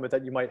contact limit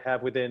that you might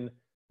have within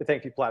the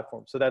ThankView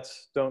platform. So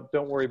that's,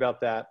 don't worry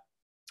about that.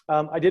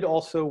 I did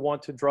also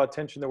want to draw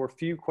attention. There were a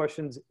few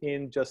questions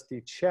in just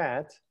the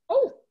chat.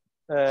 Oh,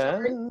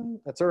 sorry.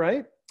 That's all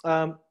right.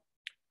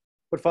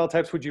 What file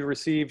types would you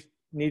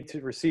need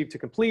to receive to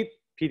complete?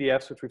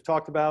 PDFs, which we've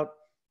talked about.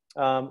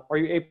 Are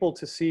you able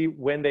to see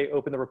when they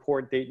open the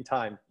report, date and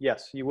time?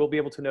 Yes, you will be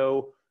able to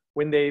know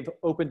when they've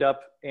opened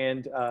up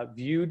and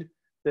viewed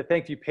the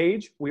ThankView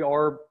page. We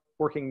are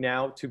working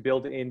now to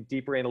build in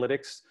deeper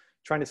analytics,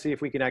 trying to see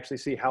if we can actually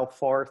see how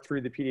far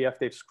through the PDF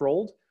they've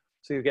scrolled,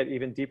 so you get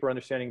even deeper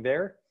understanding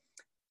there.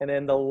 And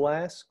then the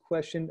last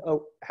question,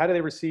 how do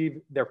they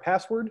receive their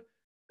password?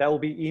 That will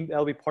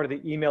be part of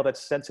the email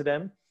that's sent to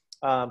them,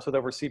 so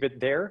they'll receive it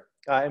there.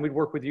 And we'd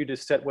work with you to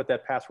set what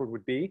that password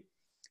would be.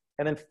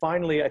 And then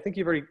finally, I think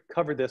you've already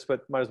covered this,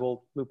 but might as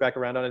well loop back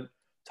around on it.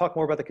 Talk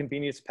more about the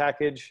convenience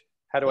package.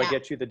 How do I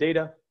get you the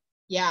data?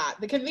 Yeah,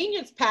 the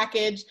convenience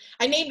package,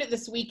 I named it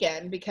this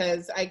weekend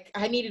because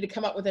I needed to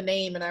come up with a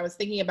name, and I was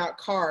thinking about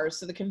cars.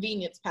 So the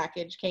convenience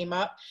package came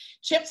up.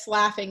 Chip's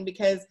laughing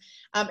because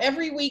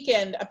every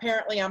weekend,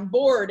 apparently I'm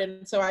bored.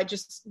 And so I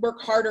just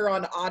work harder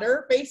on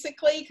ODDER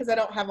basically, because I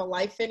don't have a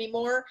life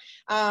anymore,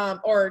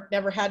 or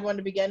never had one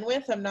to begin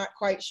with. I'm not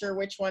quite sure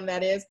which one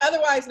that is.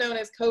 Otherwise known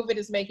as COVID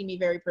is making me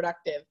very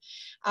productive.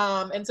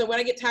 And so when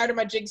I get tired of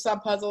my jigsaw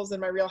puzzles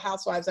and my Real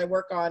Housewives, I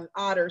work on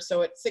ODDER.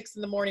 So at 6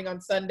 in the morning on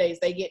Sundays,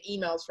 they get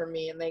emails from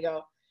me and they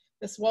go,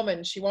 this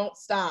woman, she won't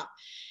stop.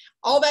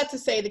 All that to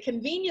say, the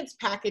convenience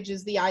package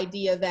is the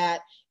idea that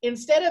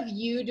instead of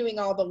you doing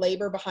all the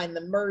labor behind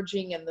the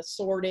merging and the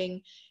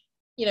sorting,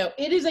 you know,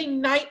 it is a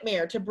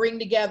nightmare to bring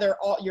together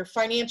all your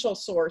financial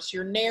source,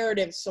 your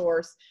narrative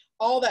source,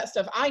 all that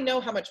stuff. I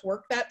know how much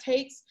work that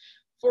takes.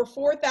 For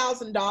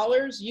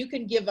 $4,000, you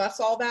can give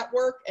us all that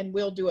work and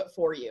we'll do it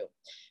for you.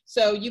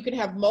 So you can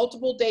have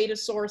multiple data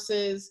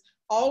sources.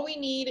 All we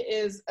need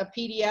is a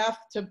PDF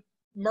to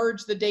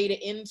merge the data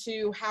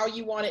into how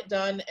you want it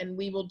done, and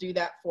we will do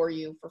that for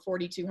you for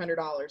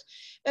 $4,200.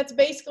 That's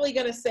basically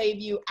going to save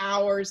you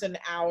hours and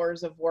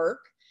hours of work.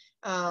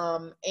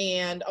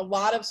 And a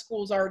lot of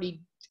schools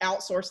already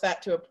outsource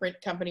that to a print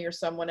company or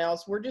someone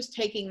else. We're just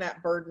taking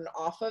that burden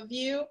off of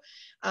you.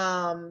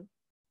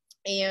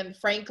 And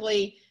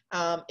frankly,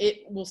 it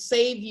will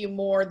save you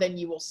more than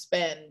you will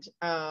spend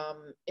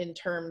in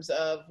terms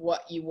of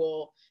what you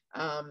will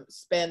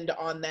spend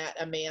on that,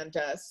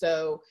 Amanda.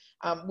 So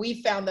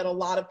we found that a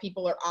lot of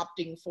people are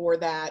opting for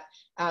that.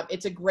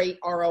 It's a great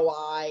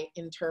ROI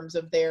in terms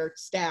of their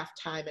staff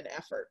time and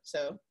effort.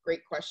 So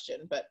great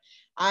question. But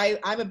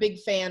I'm a big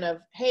fan of,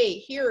 hey,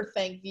 here,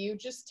 ThankView,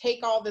 just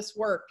take all this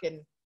work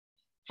and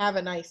have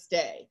a nice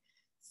day.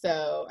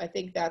 So I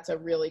think that's a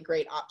really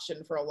great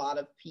option for a lot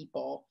of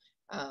people.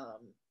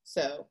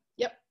 So,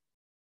 yep. I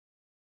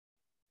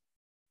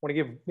want to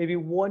give maybe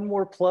one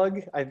more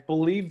plug. I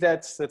believe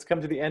that's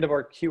come to the end of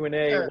our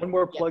Q&A. Sure. One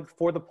more plug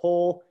for the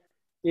poll.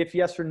 If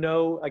yes or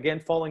no,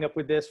 again, following up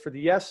with this, for the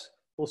yes,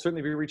 we'll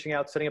certainly be reaching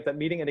out, setting up that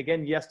meeting. And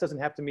again, yes doesn't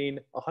have to mean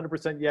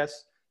 100%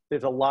 yes.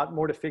 There's a lot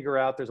more to figure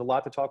out. There's a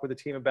lot to talk with the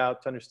team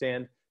about to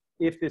understand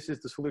if this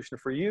is the solution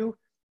for you.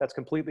 That's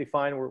completely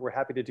fine. We're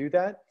happy to do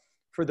that.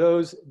 For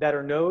those that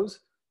are no's,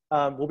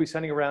 we'll be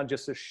sending around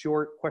just a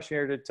short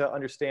questionnaire to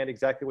understand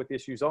exactly what the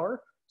issues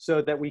are, so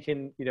that we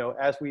can, you know,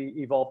 as we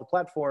evolve the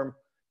platform,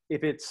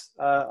 if it's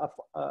a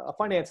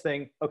finance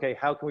thing, okay,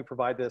 how can we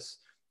provide this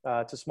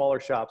to smaller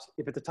shops?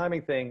 If it's a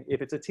timing thing,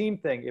 if it's a team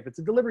thing, if it's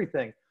a delivery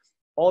thing,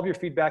 all of your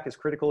feedback, as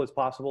critical as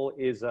possible,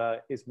 is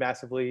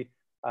massively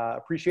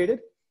appreciated.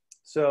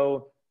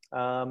 So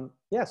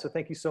yeah, so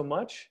thank you so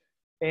much.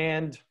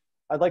 And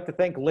I'd like to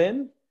thank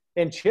Lynn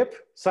and Chip,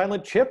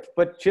 silent Chip,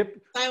 but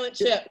Chip. Silent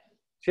Chip.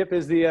 Chip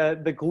is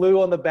the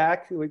glue on the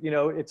back. You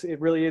know, it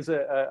really is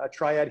a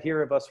triad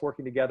here of us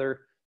working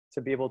together to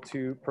be able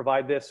to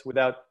provide this.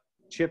 Without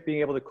Chip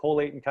being able to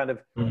collate and kind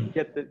of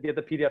get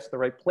the PDFs in the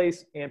right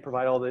place and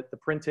provide all the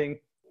printing,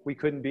 we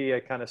couldn't be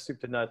a kind of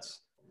soup to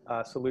nuts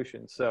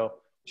solution. So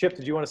Chip,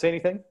 did you want to say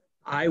anything?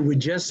 I would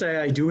just say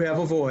I do have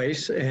a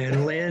voice,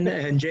 and Lynn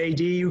and JD,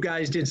 you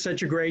guys did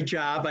such a great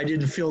job. I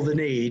didn't feel the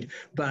need,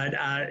 but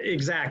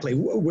exactly,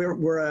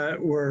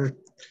 we're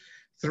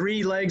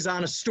three legs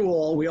on a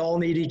stool. We all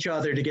need each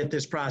other to get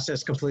this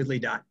process completely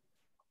done.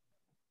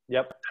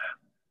 Yep.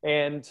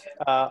 And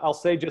I'll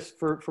say, just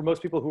for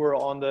most people who are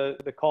on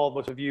the call,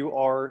 most of you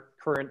are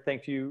current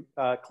ThankView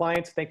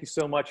clients. Thank you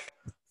so much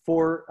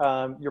for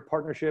your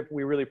partnership.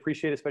 We really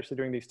appreciate it, especially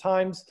during these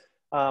times.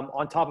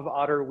 On top of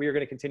ODDER, we are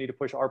going to continue to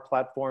push our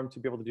platform to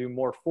be able to do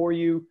more for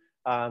you,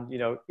 you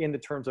know, in the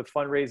terms of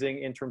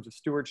fundraising, in terms of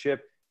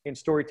stewardship, in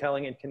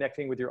storytelling, and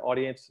connecting with your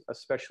audience,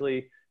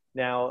 especially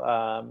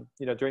now,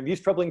 you know, during these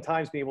troubling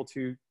times, being able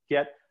to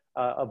get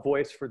a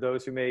voice for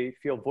those who may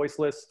feel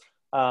voiceless.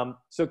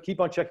 So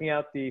keep on checking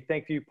out the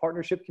ThankView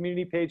Partnership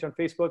Community page on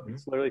Facebook.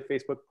 It's literally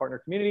Facebook Partner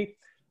Community.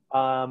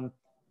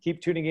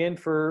 Keep tuning in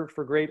for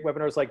great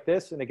webinars like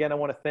this. And again, I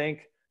want to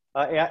thank,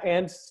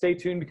 and stay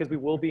tuned, because we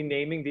will be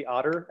naming the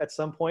ODDER at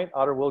some point.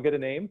 ODDER will get a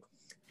name.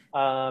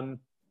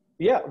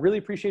 Yeah, really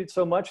appreciate it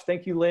so much.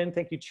 Thank you, Lynn.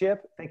 Thank you,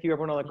 Chip. Thank you,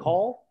 everyone on the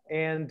call.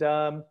 And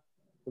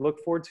we look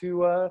forward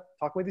to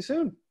talking with you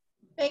soon.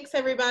 Thanks,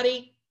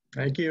 everybody.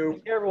 Thank you.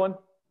 Take care, everyone.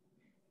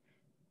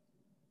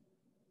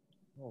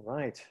 All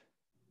right.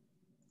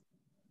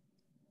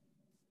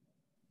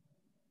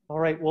 All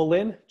right. Well,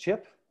 Lynn,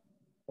 Chip,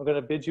 I'm going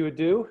to bid you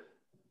adieu.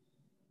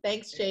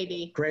 Thanks,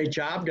 JD. Great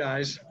job,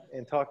 guys.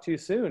 And talk to you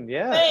soon.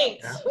 Yeah.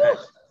 Thanks.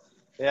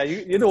 Yeah,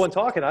 you're the one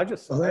talking.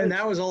 Lynn,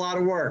 that was a lot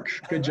of work.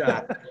 Good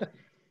job.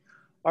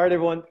 All right,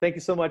 everyone. Thank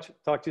you so much.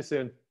 Talk to you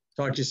soon.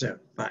 Talk to you soon.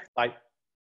 Bye. Bye.